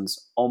those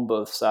seasons on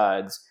both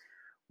sides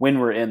when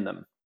we're in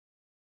them.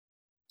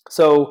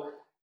 So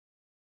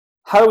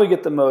how do we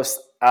get the most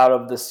out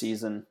of the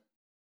season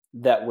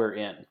that we're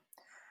in?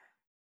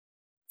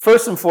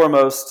 First and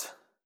foremost,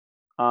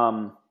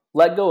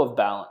 let go of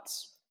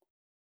balance.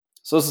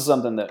 So this is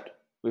something that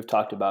we've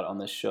talked about on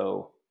this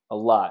show a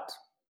lot.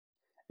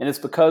 And it's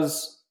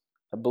because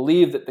I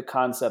believe that the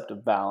concept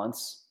of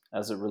balance,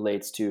 as it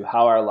relates to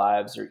how our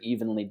lives are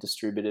evenly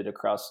distributed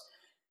across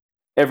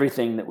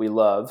everything that we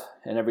love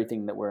and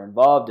everything that we're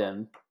involved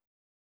in,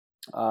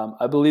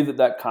 I believe that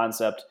that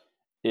concept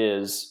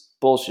is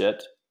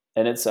bullshit,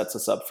 and it sets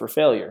us up for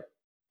failure,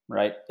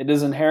 right? It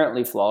is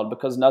inherently flawed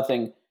because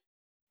nothing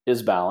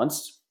is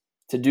balanced.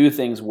 To do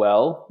things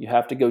well, you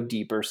have to go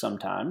deeper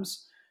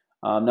sometimes.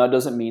 Now, it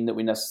doesn't mean that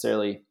we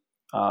necessarily,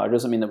 it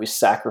doesn't mean that we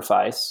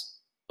sacrifice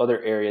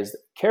other areas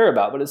that we care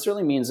about, but it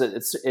certainly means that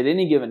it's at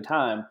any given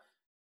time,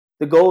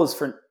 the goal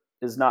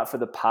is not for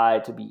the pie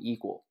to be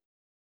equal,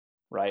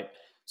 right?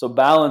 So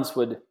balance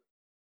would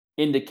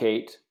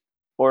indicate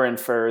or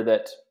infer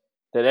that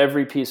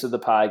every piece of the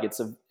pie gets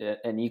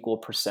an equal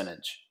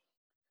percentage,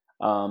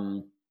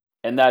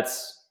 and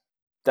that's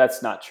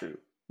not true,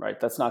 right?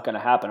 That's not going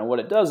to happen. And what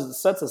it does is it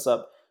sets us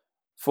up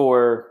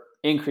for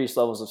increased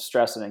levels of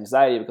stress and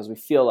anxiety because we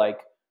feel like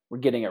we're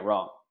getting it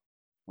wrong,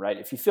 right?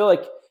 If you feel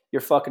like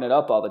you're fucking it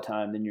up all the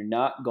time, then you're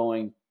not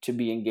going to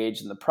be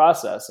engaged in the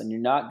process, and you're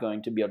not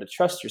going to be able to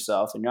trust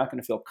yourself, and you're not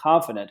going to feel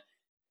confident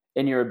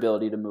in your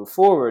ability to move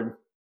forward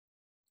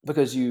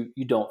because you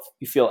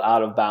feel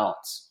out of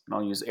balance. And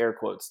I'll use air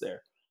quotes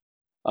there.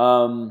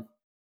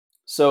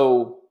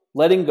 So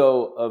letting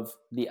go of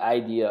the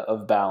idea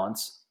of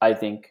balance, I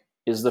think,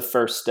 is the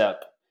first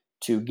step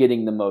to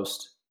getting the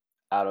most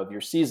out of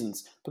your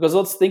seasons. Because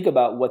let's think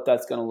about what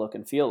that's going to look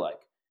and feel like,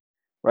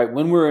 right?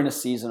 When we're in a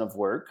season of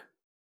work,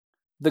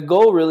 the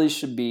goal really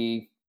should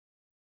be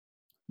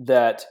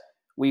that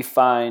we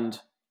find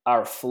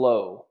our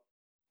flow,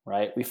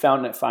 right? We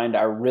find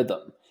our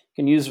rhythm. You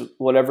can use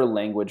whatever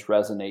language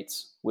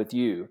resonates with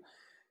you.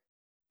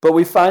 But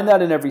we find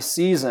that in every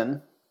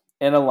season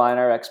and align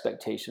our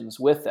expectations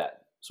with that.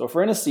 So if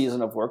we're in a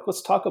season of work,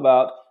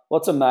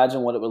 let's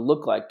imagine what it would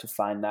look like to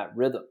find that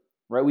rhythm,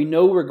 right? We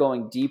know we're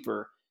going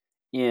deeper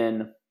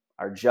in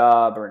our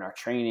job or in our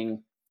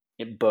training,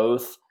 in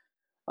both.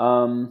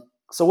 So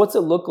what's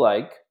it look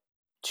like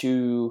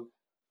to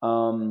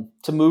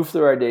move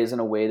through our days in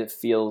a way that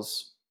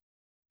feels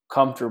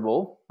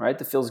comfortable, right?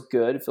 That feels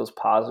good, it feels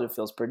positive,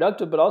 feels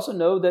productive, but also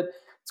know that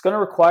it's going to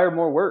require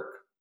more work.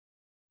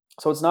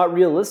 So it's not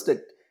realistic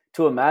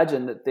to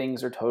imagine that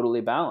things are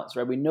totally balanced,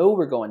 right? We know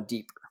we're going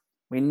deeper.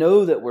 We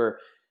know that we're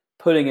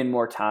putting in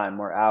more time,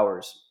 more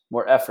hours,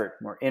 more effort,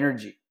 more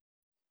energy.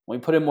 When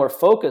we put in more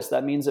focus,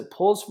 that means it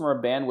pulls from our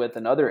bandwidth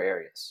in other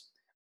areas,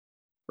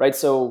 right?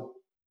 So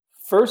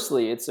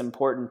firstly, it's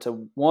important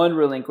to, one,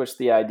 relinquish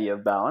the idea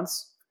of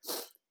balance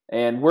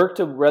and work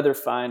to rather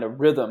find a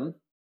rhythm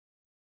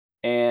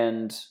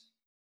and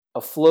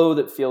a flow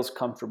that feels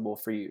comfortable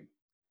for you.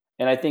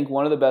 And I think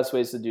one of the best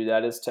ways to do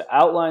that is to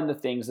outline the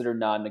things that are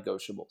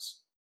non-negotiables.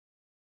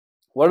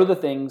 What are the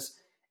things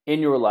in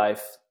your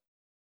life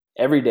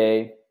every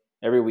day,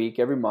 every week,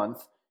 every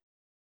month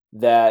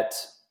that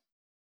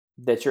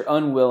you're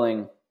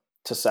unwilling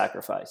to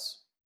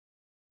sacrifice,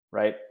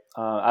 right?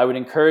 I would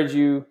encourage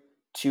you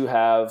to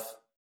have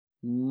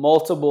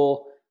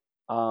multiple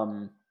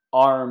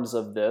arms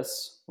of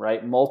this,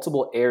 right?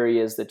 Multiple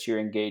areas that you're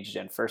engaged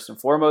in. First and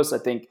foremost, I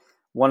think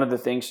one of the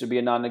things should be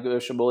a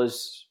non-negotiable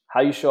is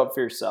how you show up for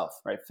yourself,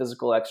 right?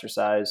 Physical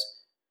exercise,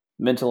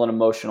 mental and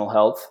emotional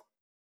health.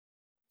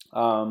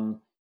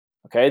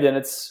 Okay, then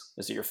is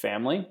it your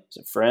family? Is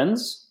it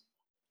friends?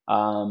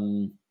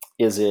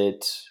 Is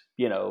it,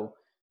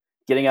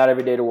 getting out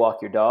every day to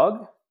walk your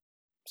dog?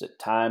 Is it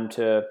time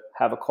to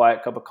have a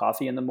quiet cup of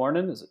coffee in the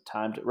morning? Is it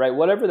time to, right?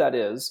 Whatever that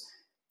is,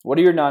 what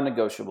are your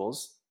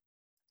non-negotiables?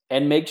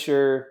 And make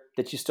sure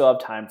that you still have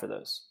time for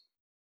those,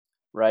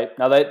 right?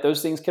 Now,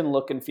 those things can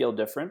look and feel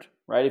different,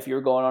 right? If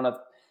you're going on a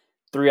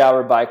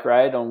 3-hour bike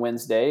ride on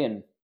Wednesday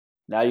and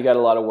now you got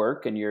a lot of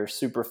work and you're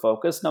super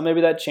focused, now maybe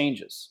that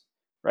changes,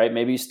 right?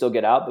 Maybe you still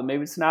get out, but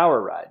maybe it's an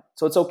hour ride.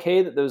 So it's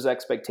okay that those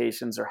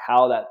expectations or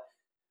how that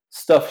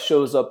stuff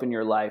shows up in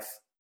your life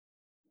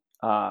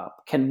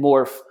can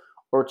morph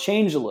or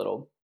change a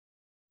little.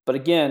 But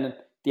again,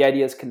 the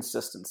idea is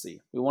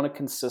consistency. We want a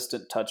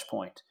consistent touch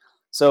point.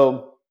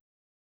 So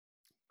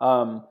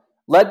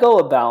let go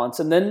of balance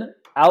and then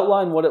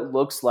outline what it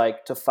looks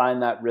like to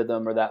find that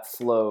rhythm or that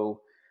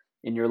flow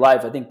in your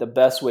life. I think the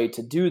best way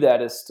to do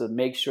that is to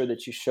make sure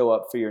that you show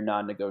up for your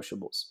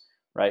non-negotiables,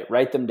 right?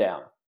 Write them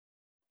down.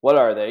 What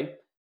are they?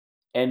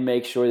 And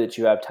make sure that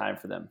you have time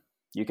for them.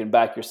 You can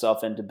back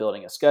yourself into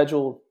building a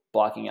schedule,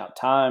 blocking out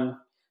time,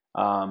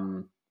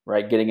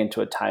 right? Getting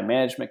into a time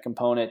management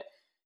component.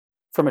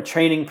 From a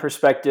training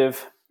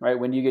perspective, right?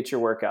 When do you get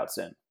your workouts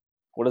in?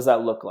 What does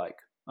that look like?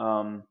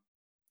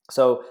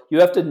 So you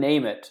have to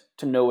name it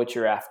to know what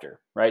you're after,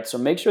 right? So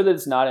make sure that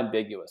it's not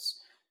ambiguous.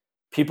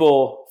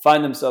 People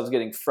find themselves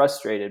getting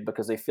frustrated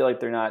because they feel like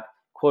they're not,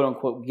 quote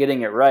unquote,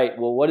 getting it right.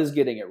 Well, what is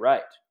getting it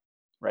right?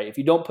 Right? If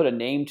you don't put a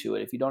name to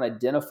it, if you don't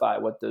identify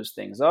what those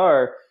things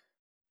are,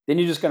 then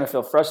you're just going to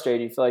feel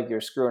frustrated. You feel like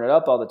you're screwing it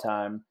up all the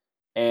time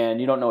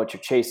and you don't know what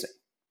you're chasing.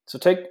 So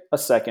take a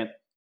second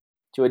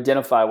to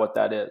identify what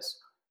that is.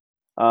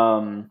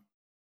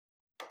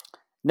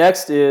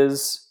 Next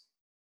is,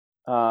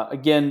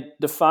 again,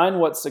 define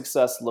what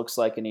success looks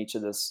like in each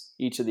of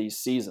these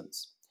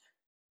seasons.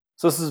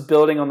 So this is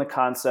building on the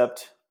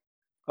concept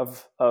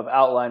of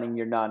outlining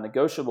your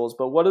non-negotiables,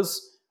 but what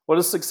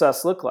does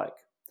success look like?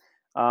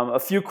 A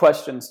few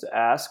questions to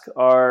ask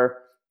are,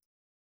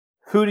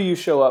 who do you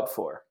show up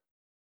for?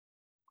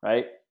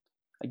 Right?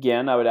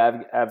 Again, I would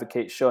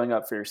advocate showing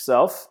up for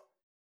yourself.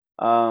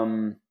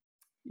 You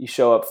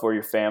show up for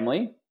your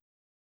family,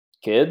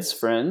 kids,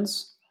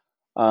 friends,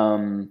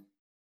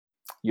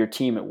 your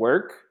team at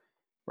work,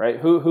 right?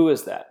 Who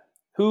is that?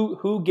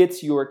 Who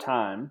gets your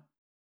time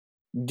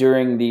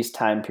during these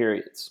time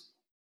periods?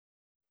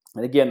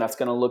 And again, that's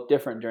going to look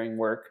different during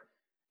work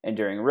and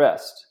during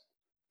rest.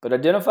 But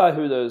identify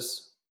who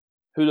those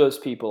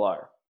people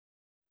are.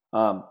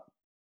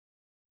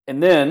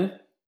 And then,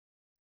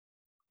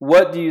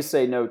 what do you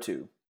say no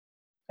to?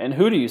 And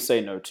who do you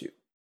say no to?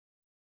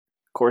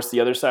 Of course,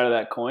 the other side of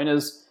that coin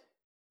is,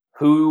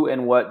 who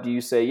and what do you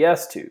say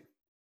yes to?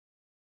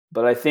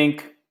 But I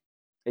think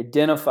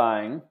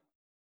identifying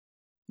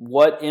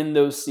what in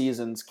those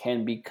seasons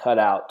can be cut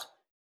out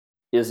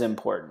is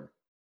important.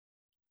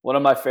 One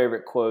of my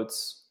favorite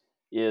quotes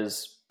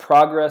is,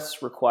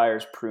 progress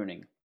requires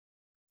pruning.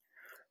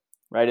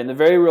 Right? And the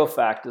very real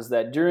fact is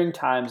that during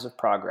times of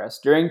progress,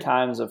 during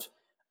times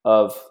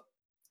of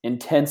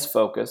intense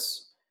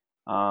focus,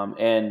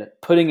 and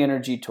putting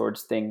energy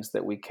towards things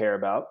that we care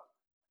about,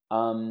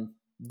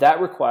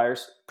 that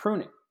requires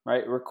pruning,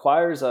 right? It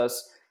requires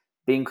us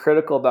being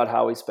critical about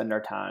how we spend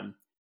our time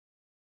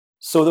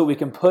so that we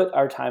can put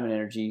our time and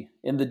energy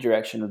in the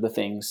direction of the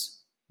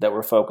things that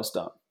we're focused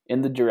on,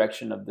 in the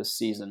direction of this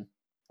season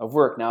of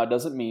work. Now, it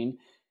doesn't mean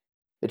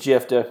that you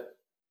have to,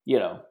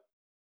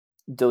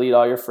 delete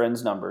all your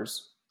friends'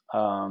 numbers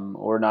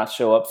or not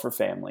show up for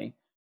family.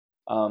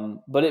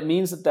 But it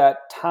means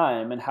that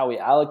time and how we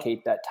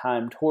allocate that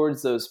time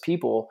towards those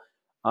people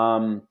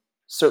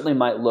certainly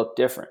might look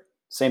different.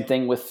 Same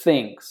thing with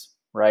things,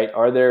 right?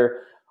 Are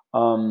there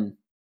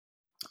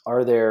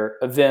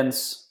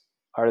events?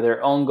 Are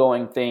there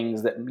ongoing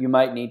things that you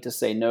might need to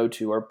say no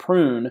to or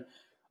prune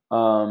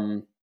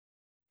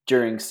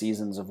during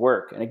seasons of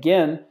work? And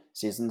again,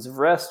 seasons of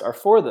rest are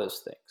for those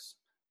things,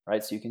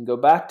 right? So you can go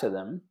back to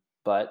them,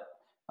 but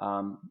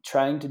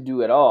trying to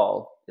do it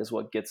all is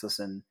what gets us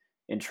in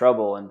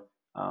trouble and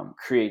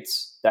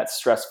creates that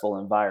stressful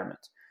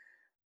environment.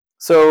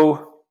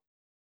 So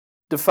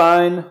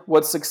define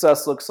what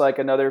success looks like.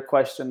 Another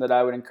question that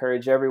I would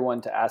encourage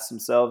everyone to ask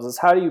themselves is,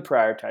 how do you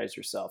prioritize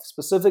yourself?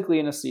 Specifically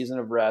in a season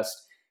of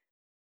rest,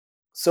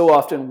 so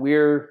often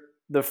we're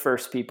the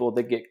first people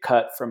that get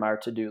cut from our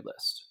to-do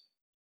list.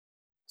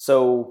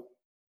 So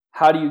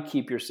how do you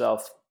keep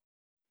yourself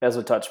as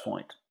a touch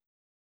point?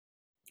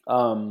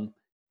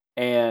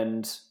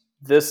 And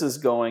this is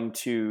going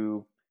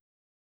to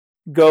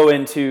go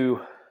into,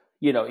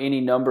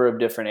 any number of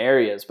different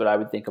areas, but I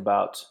would think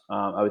about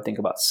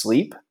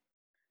sleep.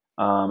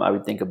 I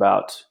would think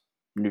about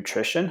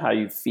nutrition, how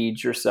you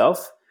feed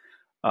yourself.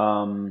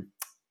 And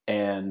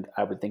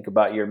I would think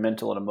about your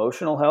mental and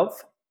emotional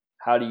health.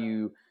 How do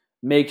you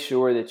make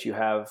sure that you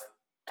have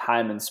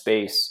time and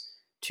space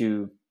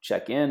to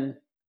check in,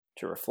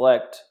 to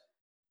reflect,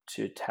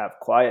 to have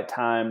quiet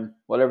time,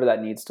 whatever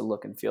that needs to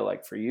look and feel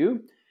like for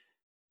you.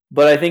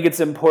 But I think it's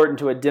important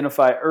to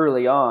identify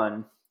early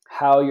on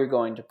how you're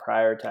going to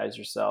prioritize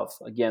yourself,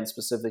 again,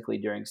 specifically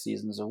during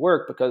seasons of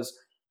work, because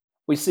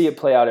we see it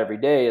play out every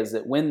day, is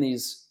that when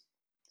these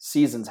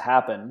seasons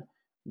happen,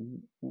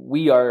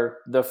 we are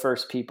the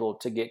first people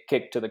to get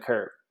kicked to the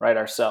curb, right?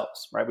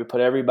 Ourselves, right? We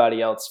put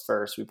everybody else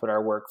first. We put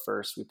our work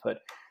first.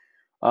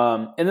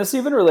 And this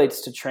even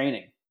relates to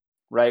training,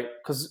 right?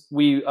 Because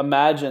we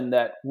imagine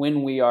that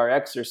when we are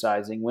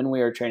exercising, when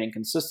we are training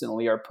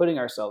consistently, we are putting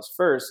ourselves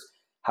first.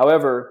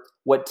 However,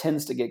 what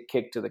tends to get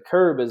kicked to the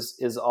curb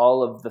is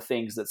all of the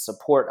things that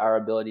support our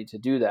ability to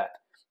do that,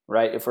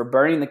 right? If we're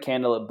burning the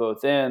candle at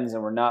both ends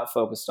and we're not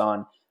focused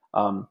on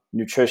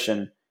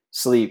nutrition,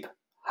 sleep,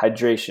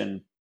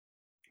 hydration,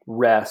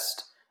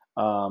 rest,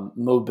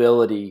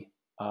 mobility,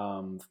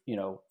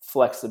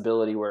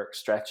 flexibility work,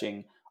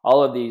 stretching,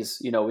 all of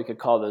these, we could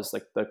call those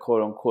like the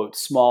quote unquote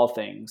small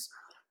things.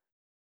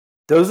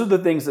 Those are the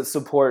things that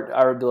support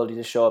our ability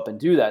to show up and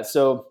do that.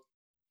 So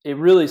it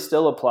really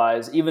still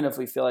applies, even if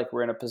we feel like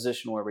we're in a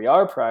position where we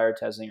are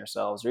prioritizing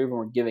ourselves, or even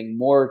we're giving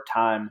more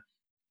time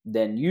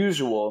than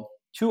usual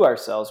to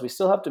ourselves, we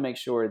still have to make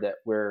sure that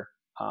we're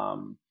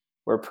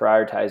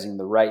prioritizing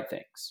the right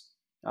things.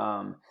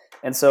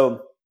 And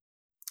so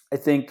I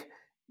think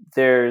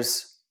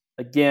there's,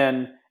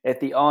 again,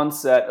 at the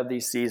onset of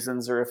these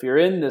seasons, or if you're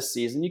in this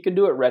season, you can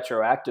do it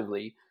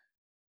retroactively.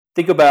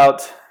 Think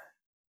about,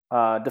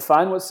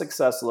 define what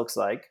success looks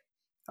like,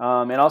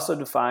 and also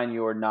define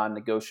your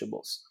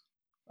non-negotiables.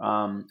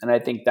 And I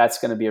think that's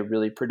going to be a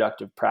really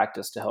productive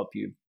practice to help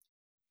you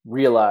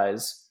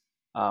realize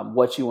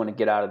what you want to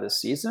get out of this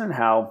season and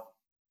how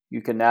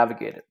you can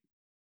navigate it.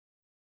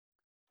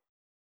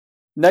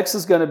 Next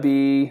is going to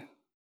be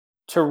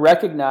to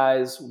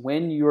recognize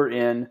when you're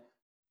in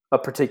a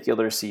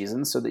particular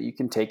season so that you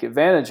can take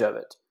advantage of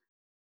it.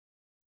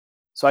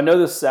 So I know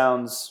this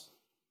sounds,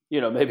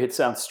 maybe it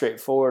sounds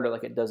straightforward or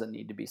like it doesn't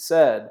need to be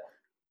said,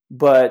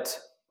 but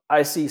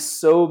I see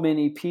so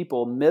many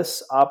people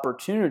miss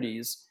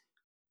opportunities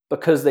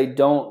because they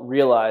don't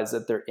realize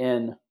that they're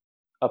in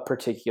a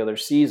particular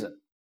season.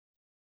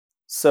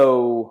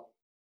 So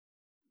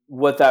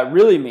what that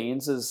really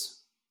means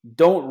is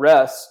don't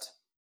rest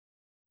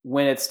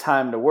when it's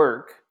time to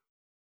work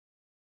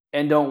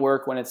and don't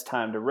work when it's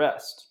time to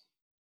rest.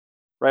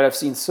 Right? I've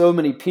seen so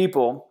many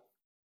people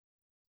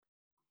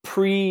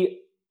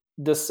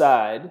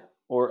pre-decide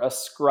or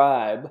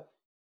ascribe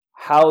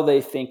how they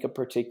think a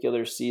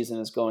particular season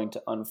is going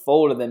to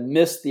unfold and then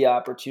miss the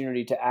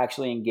opportunity to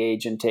actually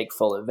engage and take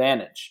full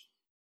advantage.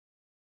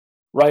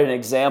 Right? An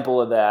example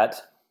of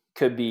that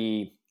could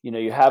be,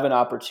 you have an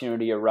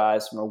opportunity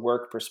arise from a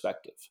work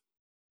perspective.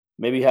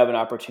 Maybe you have an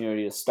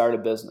opportunity to start a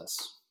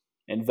business,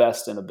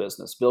 invest in a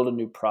business, build a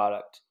new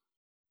product,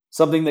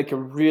 something that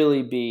can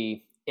really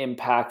be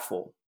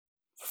impactful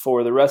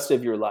for the rest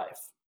of your life.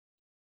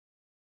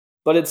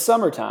 But it's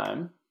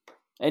summertime,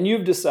 and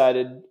you've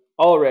decided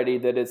already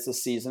that it's a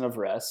season of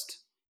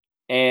rest,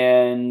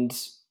 and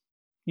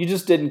you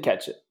just didn't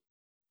catch it,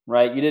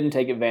 right? You didn't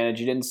take advantage.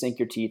 You didn't sink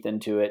your teeth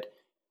into it,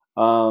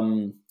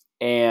 and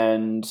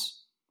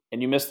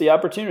you missed the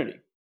opportunity,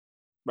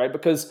 right?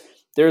 Because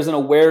there's an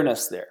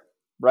awareness there,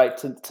 right?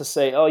 To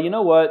say, oh, you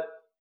know what?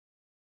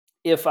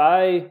 If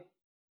I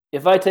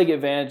take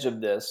advantage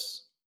of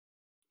this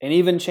and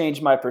even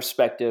change my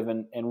perspective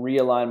and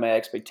realign my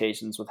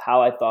expectations with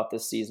how I thought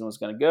this season was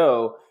going to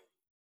go,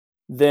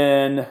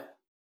 then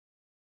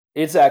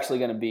it's actually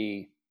going to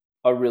be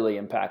a really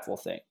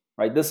impactful thing,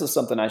 right? This is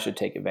something I should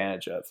take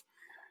advantage of.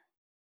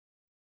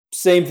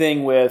 Same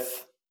thing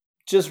with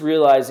just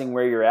realizing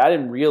where you're at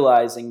and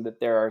realizing that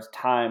there is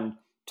time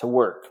to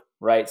work,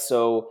 right?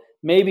 So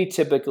maybe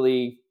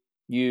typically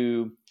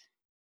you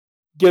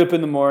get up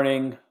in the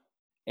morning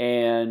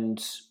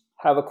and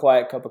have a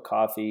quiet cup of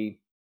coffee,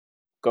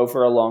 go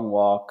for a long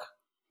walk,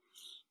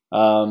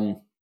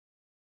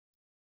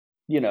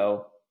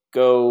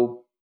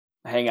 go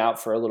hang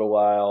out for a little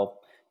while,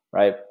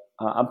 right?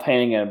 I'm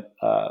painting a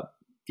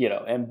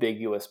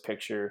ambiguous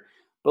picture,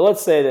 but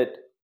let's say that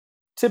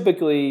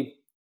typically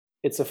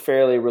it's a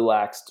fairly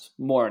relaxed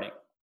morning,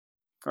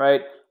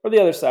 right? Or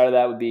the other side of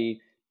that would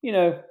be,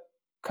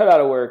 cut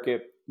out of work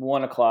at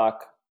 1:00,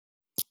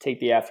 take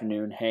the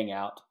afternoon, hang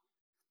out.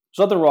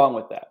 There's nothing wrong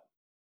with that,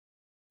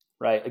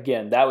 right?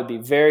 Again, that would be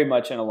very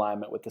much in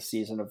alignment with the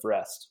season of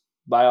rest,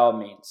 by all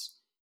means.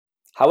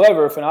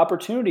 However, if an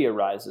opportunity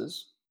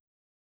arises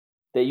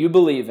that you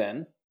believe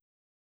in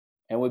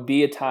and would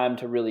be a time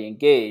to really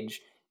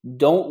engage,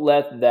 don't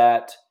let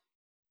that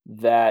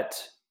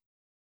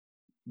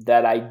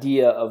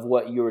idea of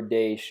what your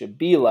day should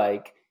be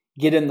like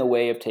get in the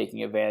way of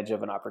taking advantage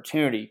of an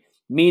opportunity,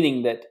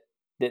 meaning that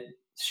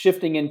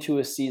shifting into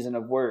a season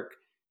of work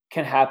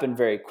can happen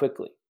very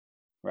quickly,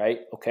 right?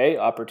 Okay,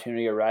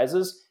 opportunity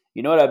arises.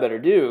 You know what I better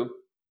do?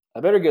 I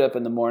better get up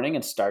in the morning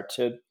and start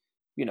to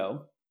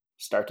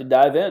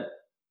dive in,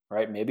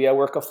 right? Maybe I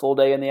work a full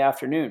day in the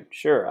afternoon.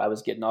 Sure, I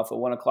was getting off at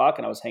 1:00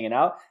 and I was hanging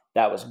out.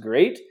 That was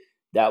great.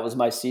 That was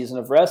my season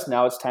of rest.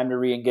 Now it's time to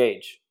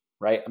re-engage,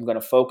 right? I'm going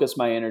to focus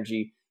my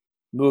energy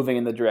moving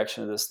in the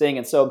direction of this thing.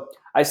 And so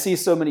I see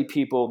so many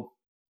people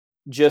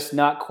just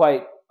not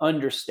quite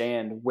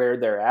understand where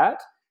they're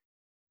at,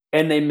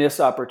 and they miss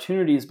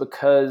opportunities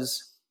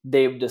because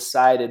they've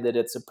decided that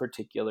it's a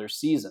particular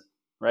season,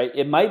 right?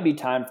 It might be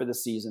time for the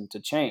season to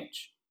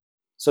change.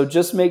 So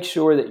just make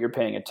sure that you're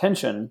paying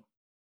attention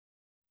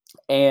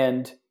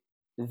and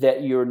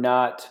that you're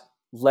not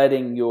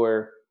letting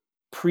your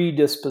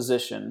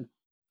predisposition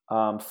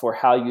for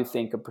how you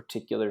think a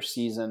particular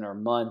season or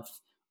month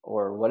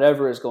or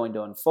whatever is going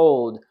to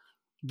unfold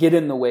get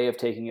in the way of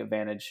taking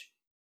advantage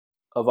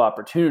of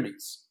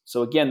opportunities.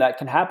 So again, that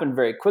can happen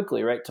very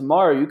quickly, right?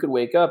 Tomorrow you could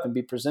wake up and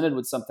be presented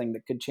with something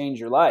that could change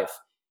your life.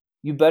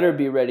 You better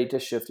be ready to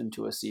shift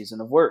into a season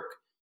of work,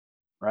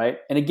 right?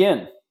 And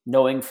again,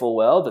 knowing full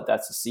well that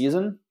that's a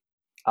season,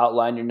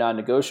 outline your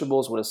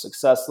non-negotiables. What does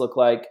success look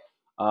like?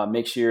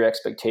 Make sure your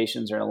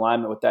expectations are in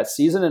alignment with that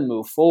season and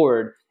move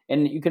forward.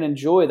 And you can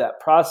enjoy that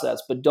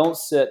process, but don't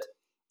sit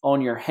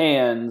on your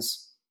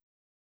hands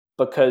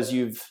because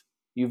you've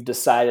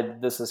decided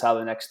that this is how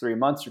the next 3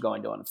 months are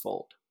going to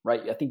unfold,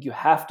 right? I think you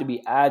have to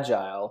be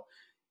agile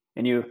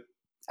and you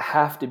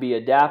have to be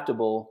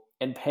adaptable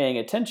and paying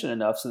attention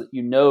enough so that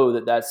you know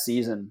that that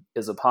season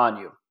is upon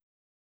you.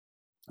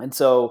 And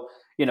so,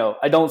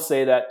 I don't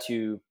say that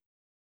to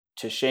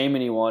shame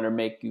anyone or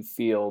make you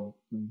feel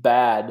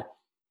bad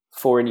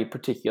for any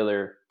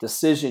particular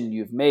decision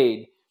you've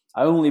made.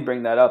 I only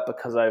bring that up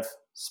because I've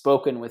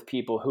spoken with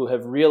people who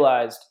have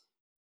realized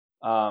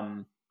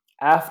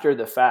after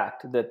the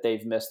fact that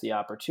they've missed the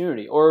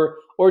opportunity, or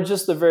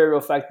just the very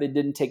real fact they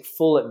didn't take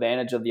full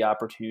advantage of the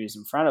opportunities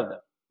in front of them,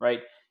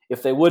 right?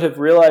 If they would have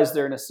realized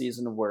they're in a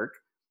season of work,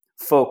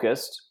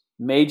 focused,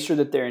 made sure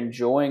that they're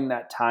enjoying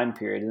that time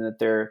period and that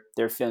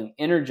they're feeling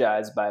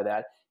energized by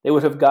that, they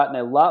would have gotten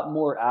a lot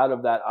more out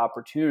of that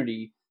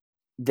opportunity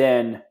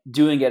than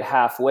doing it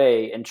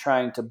halfway and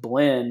trying to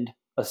blend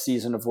a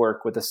season of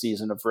work with a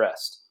season of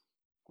rest,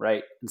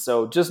 right? And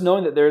so just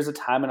knowing that there is a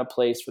time and a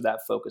place for that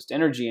focused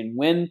energy, and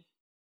when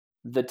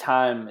the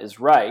time is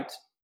right,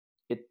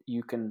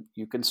 you can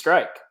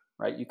strike,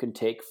 right? You can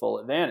take full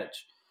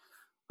advantage.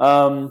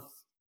 And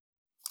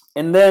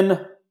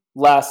then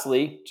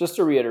lastly, just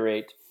to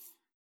reiterate,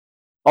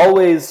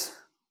 always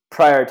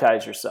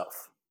prioritize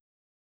yourself.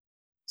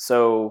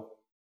 So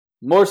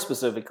more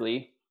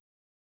specifically,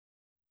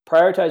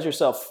 prioritize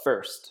yourself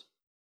first.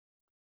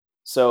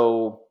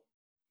 So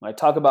when I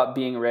talk about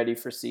being ready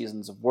for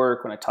seasons of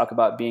work, when I talk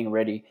about being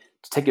ready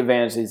to take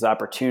advantage of these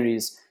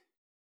opportunities,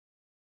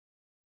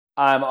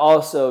 I'm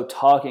also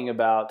talking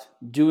about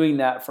doing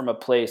that from a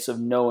place of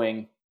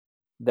knowing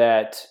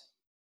that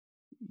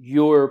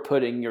you're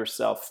putting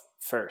yourself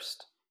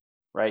first,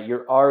 right?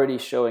 You're already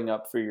showing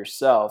up for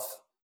yourself,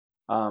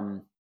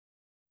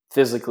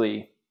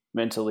 physically,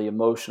 mentally,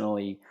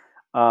 emotionally,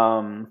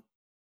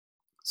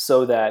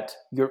 so that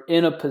you're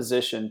in a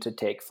position to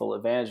take full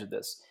advantage of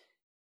this.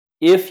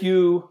 If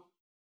you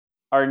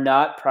are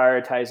not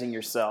prioritizing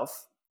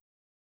yourself,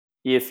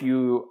 if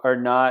you are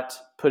not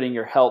putting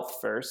your health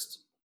first,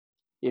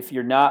 if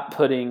you're not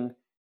putting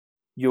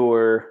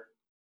your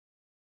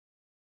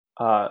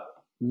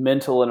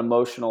mental and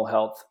emotional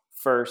health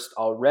first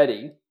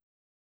already,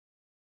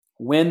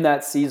 when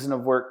that season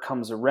of work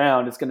comes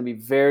around, it's going to be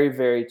very,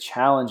 very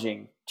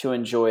challenging to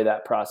enjoy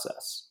that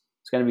process.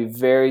 It's going to be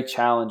very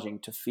challenging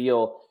to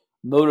feel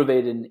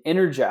motivated and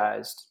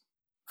energized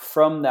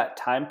from that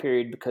time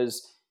period,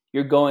 because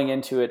you're going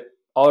into it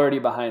already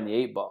behind the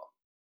eight ball,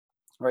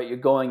 right? You're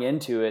going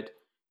into it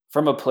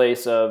from a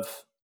place of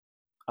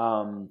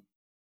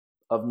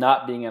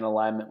not being in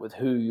alignment with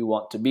who you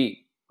want to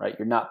be, right?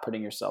 You're not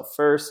putting yourself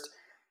first.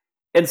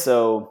 And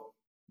so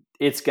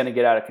it's going to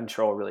get out of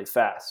control really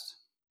fast.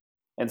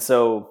 And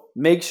so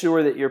make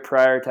sure that you're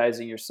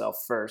prioritizing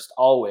yourself first,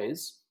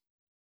 always.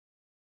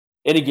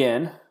 And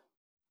again,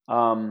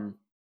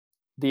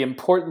 the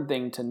important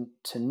thing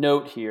to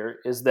note here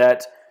is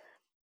that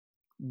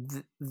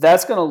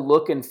that's going to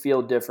look and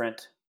feel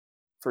different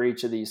for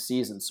each of these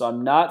seasons. So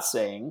I'm not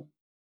saying,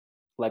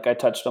 like I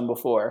touched on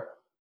before,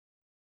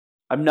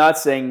 I'm not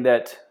saying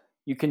that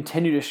you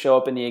continue to show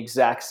up in the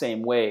exact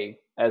same way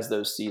as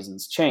those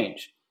seasons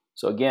change.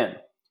 So again,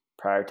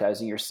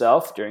 prioritizing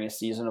yourself during a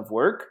season of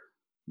work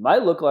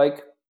might look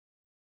like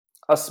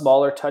a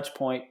smaller touch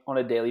point on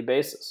a daily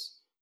basis,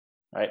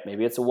 right?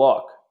 Maybe it's a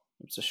walk,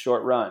 it's a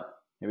short run,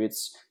 maybe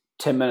it's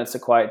 10 minutes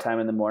of quiet time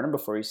in the morning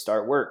before you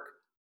start work.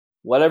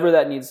 Whatever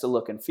that needs to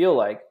look and feel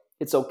like,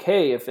 it's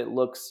okay if it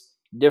looks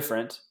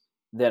different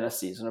than a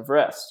season of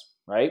rest,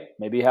 right?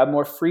 Maybe you have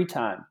more free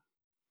time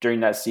during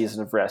that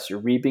season of rest. You're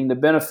reaping the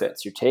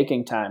benefits. You're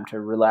taking time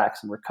to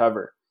relax and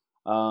recover.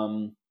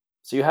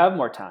 So you have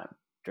more time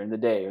during the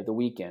day or the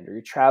weekend, or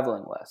you're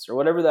traveling less, or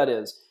whatever that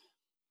is.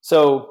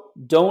 So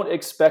don't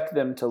expect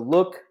them to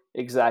look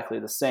exactly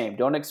the same.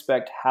 Don't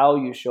expect how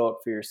you show up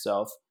for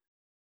yourself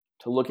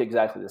to look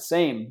exactly the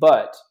same,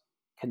 but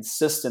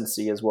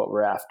consistency is what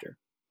we're after,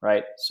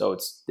 right? So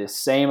it's the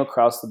same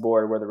across the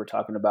board, whether we're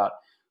talking about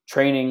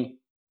training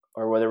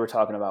or whether we're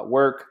talking about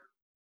work.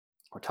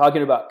 We're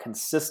talking about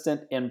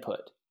consistent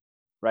input,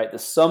 right? The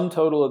sum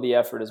total of the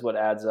effort is what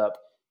adds up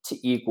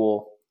to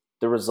equal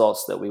the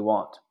results that we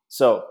want.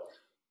 So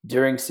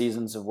during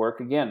seasons of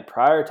work, again,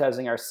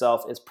 prioritizing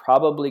ourselves is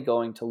probably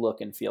going to look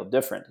and feel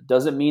different. It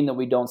doesn't mean that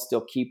we don't still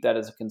keep that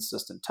as a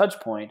consistent touch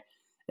point,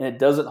 and it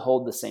doesn't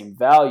hold the same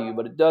value,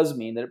 but it does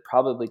mean that it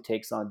probably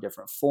takes on a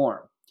different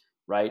form,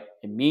 right?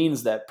 It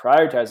means that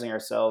prioritizing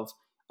ourselves,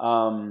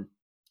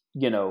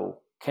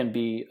 can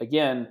be,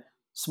 again,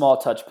 small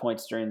touch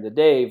points during the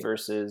day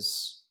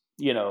versus,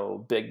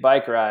 big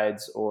bike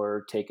rides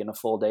or taking a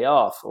full day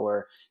off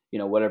or,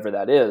 whatever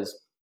that is.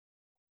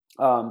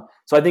 So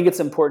I think it's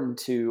important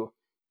to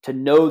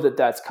know that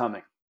that's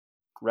coming,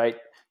 right?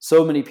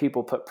 So many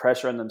people put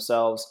pressure on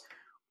themselves,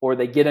 or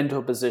they get into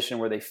a position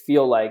where they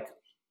feel like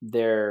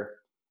they're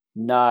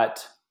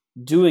not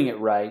doing it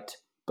right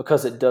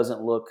because it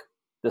doesn't look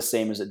the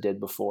same as it did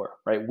before,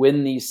 right?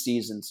 When these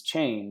seasons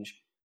change,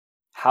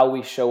 how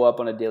we show up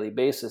on a daily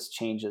basis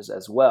changes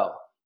as well.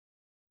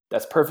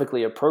 That's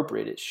perfectly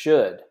appropriate. It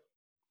should.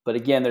 But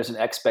again, there's an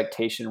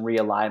expectation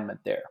realignment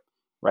there,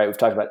 right? We've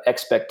talked about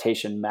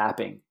expectation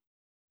mapping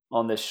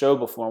on this show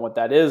before. And what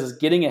that is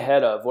getting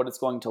ahead of what it's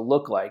going to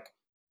look like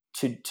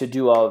to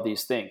do all of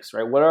these things,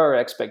 right? What are our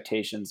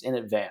expectations in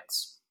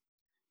advance,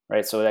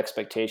 right? So the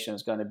expectation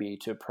is going to be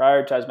to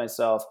prioritize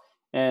myself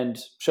and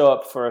show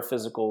up for a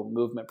physical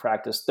movement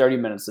practice 30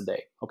 minutes a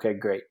day. Okay,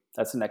 great.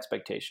 That's an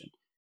expectation.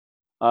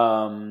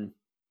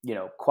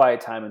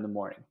 Quiet time in the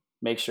morning.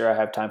 Make sure I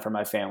have time for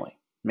my family.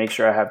 Make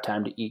sure I have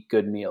time to eat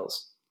good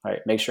meals. right?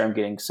 Make sure I'm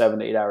getting 7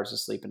 to 8 hours of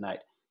sleep a night,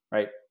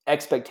 right?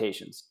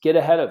 Expectations, get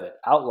ahead of it,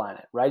 outline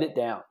it, write it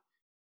down.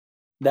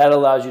 That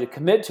allows you to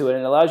commit to it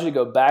and allows you to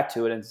go back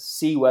to it and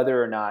see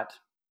whether or not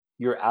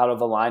you're out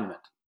of alignment,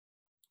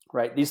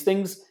 right? These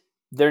things,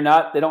 they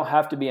don't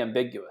have to be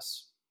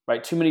ambiguous,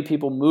 right? Too many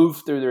people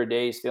move through their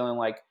days feeling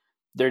like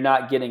they're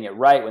not getting it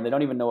right when they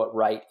don't even know what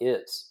right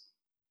is,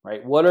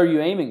 right? What are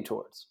you aiming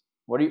towards?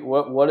 What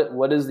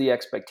is the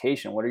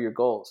expectation? What are your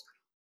goals?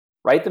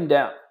 Write them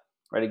down,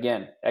 right?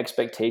 Again,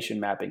 expectation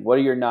mapping. What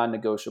are your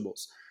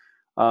non-negotiables?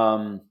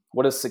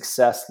 What does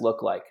success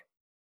look like?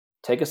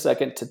 Take a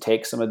second to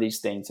take some of these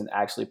things and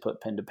actually put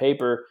pen to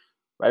paper,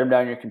 write them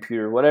down on your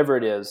computer, whatever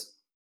it is,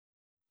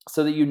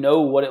 so that you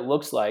know what it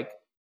looks like,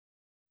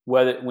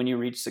 whether when you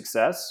reach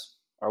success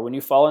or when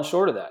you've fallen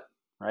short of that,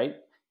 right?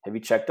 Have you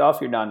checked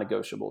off your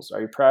non-negotiables? Are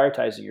you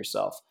prioritizing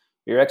yourself?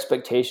 Are your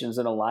expectations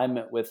in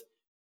alignment with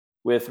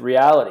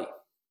reality?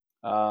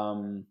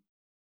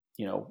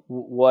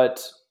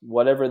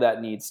 Whatever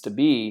that needs to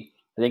be,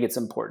 I think it's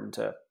important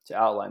to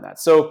outline that.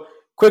 So,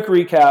 quick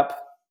recap.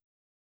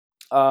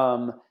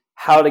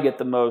 How to get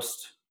the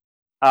most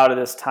out of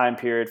this time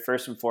period.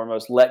 First and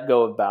foremost, let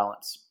go of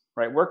balance,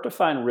 right? Work to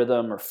find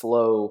rhythm or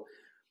flow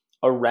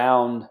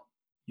around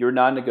your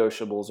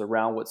non-negotiables,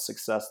 around what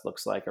success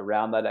looks like,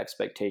 around that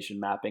expectation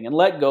mapping, and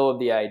let go of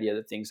the idea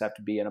that things have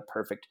to be in a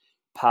perfect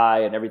pie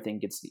and everything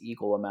gets the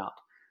equal amount.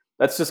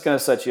 That's just going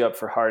to set you up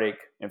for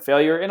heartache and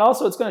failure. And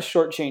also it's going to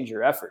shortchange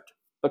your effort,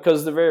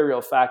 because the very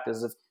real fact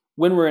is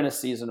when we're in a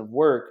season of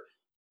work,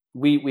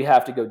 we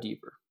have to go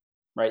deeper.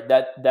 Right,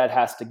 that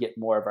has to get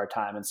more of our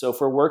time. And so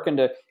if we're working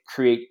to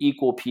create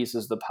equal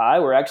pieces of the pie,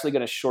 we're actually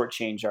going to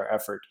shortchange our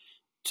effort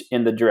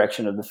in the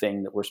direction of the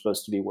thing that we're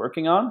supposed to be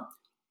working on,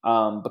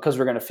 because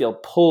we're going to feel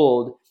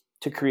pulled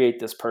to create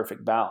this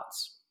perfect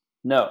balance.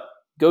 No,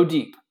 go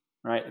deep,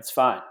 right? It's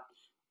fine.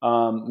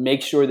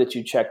 Make sure that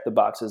you check the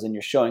boxes and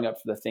you're showing up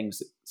for the things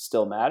that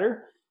still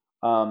matter,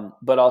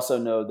 but also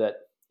know that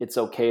it's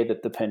okay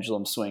that the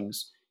pendulum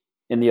swings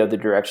in the other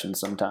direction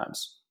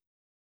sometimes.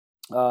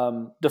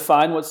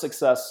 Define what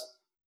success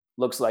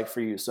looks like for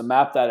you. So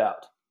map that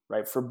out,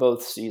 right, for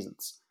both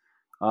seasons.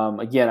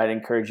 Again, I'd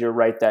encourage you to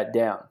write that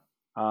down.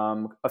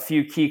 A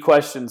few key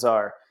questions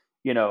are,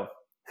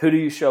 who do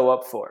you show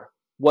up for?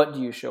 What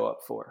do you show up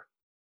for?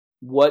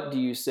 What do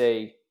you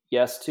say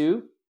yes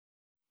to?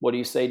 What do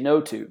you say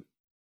no to?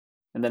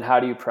 And then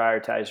how do you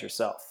prioritize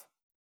yourself?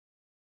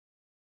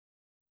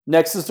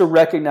 Next is to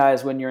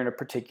recognize when you're in a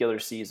particular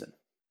season.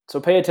 So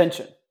pay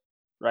attention.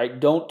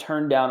 Right? Don't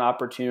turn down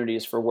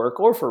opportunities for work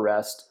or for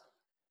rest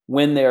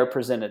when they are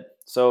presented.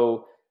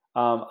 So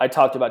I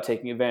talked about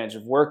taking advantage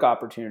of work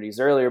opportunities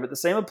earlier, but the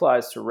same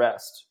applies to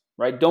rest,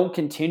 right? Don't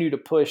continue to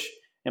push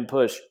and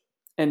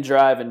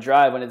drive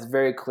when it's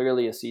very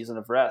clearly a season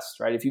of rest,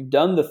 right? If you've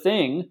done the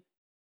thing,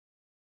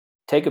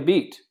 take a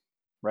beat,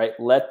 right?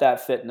 Let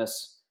that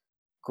fitness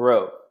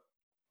grow,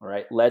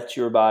 right? Let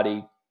your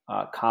body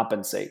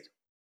compensate.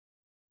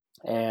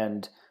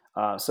 And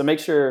so make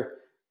sure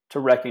to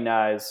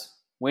recognize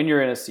when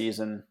you're in a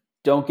season.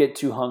 Don't get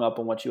too hung up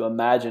on what you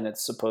imagine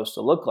it's supposed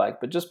to look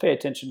like, but just pay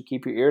attention,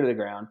 keep your ear to the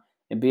ground,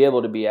 and be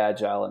able to be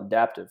agile and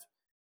adaptive.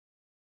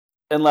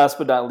 And last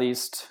but not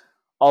least,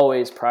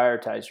 always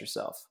prioritize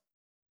yourself.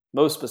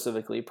 Most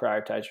specifically,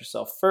 prioritize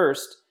yourself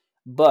first,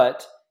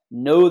 but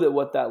know that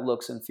what that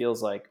looks and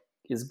feels like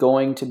is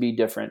going to be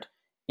different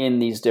in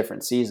these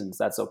different seasons.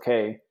 That's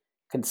okay.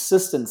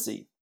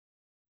 Consistency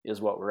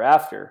is what we're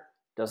after.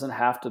 Doesn't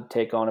have to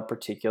take on a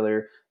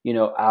particular,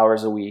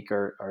 hours a week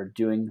or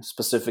doing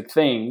specific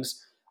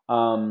things.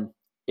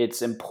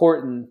 It's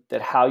important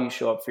that how you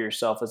show up for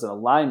yourself is in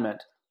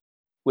alignment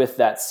with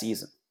that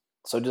season.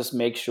 So just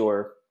make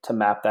sure to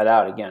map that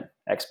out. Again,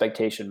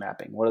 expectation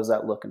mapping. What does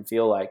that look and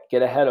feel like?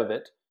 Get ahead of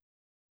it.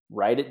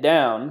 Write it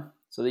down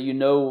so that you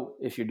know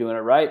if you're doing it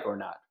right or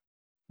not.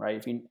 Right?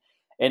 If you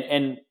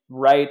and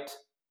right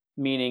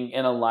meaning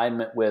in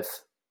alignment with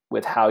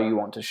how you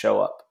want to show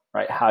up.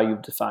 Right? How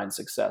you've defined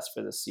success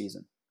for this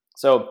season.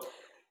 So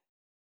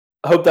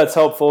I hope that's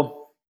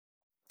helpful.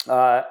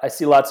 I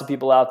see lots of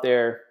people out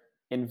there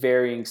in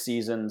varying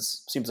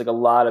seasons. Seems like a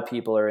lot of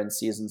people are in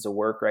seasons of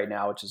work right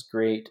now, which is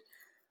great.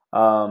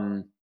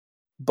 But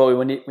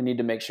we need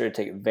to make sure to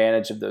take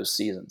advantage of those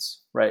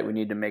seasons, right? We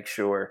need to make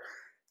sure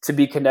to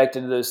be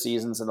connected to those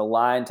seasons and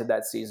align to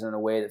that season in a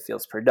way that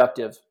feels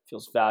productive,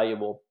 feels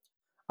valuable,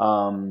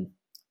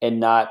 and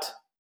not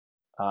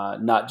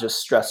just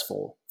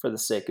stressful for the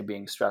sake of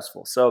being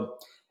stressful. So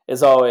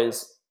as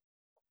always,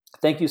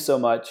 thank you so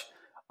much.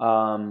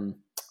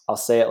 I'll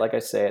say it like I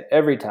say it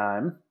every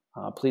time.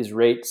 Please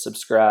rate,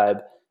 subscribe,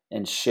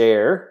 and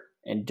share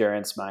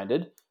Endurance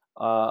Minded.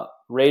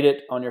 Rate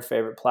it on your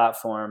favorite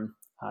platform.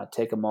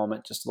 Take a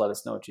moment just to let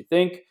us know what you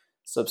think.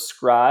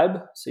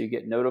 Subscribe so you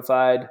get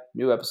notified.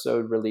 New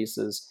episode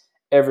releases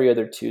every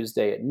other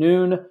Tuesday at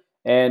noon.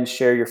 And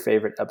share your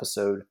favorite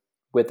episode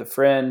with a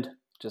friend.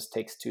 Just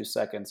takes 2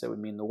 seconds. It would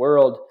mean the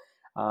world.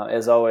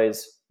 As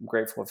always, I'm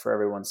grateful for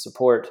everyone's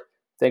support.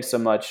 Thanks so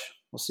much.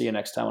 We'll see you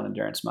next time on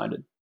Endurance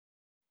Minded.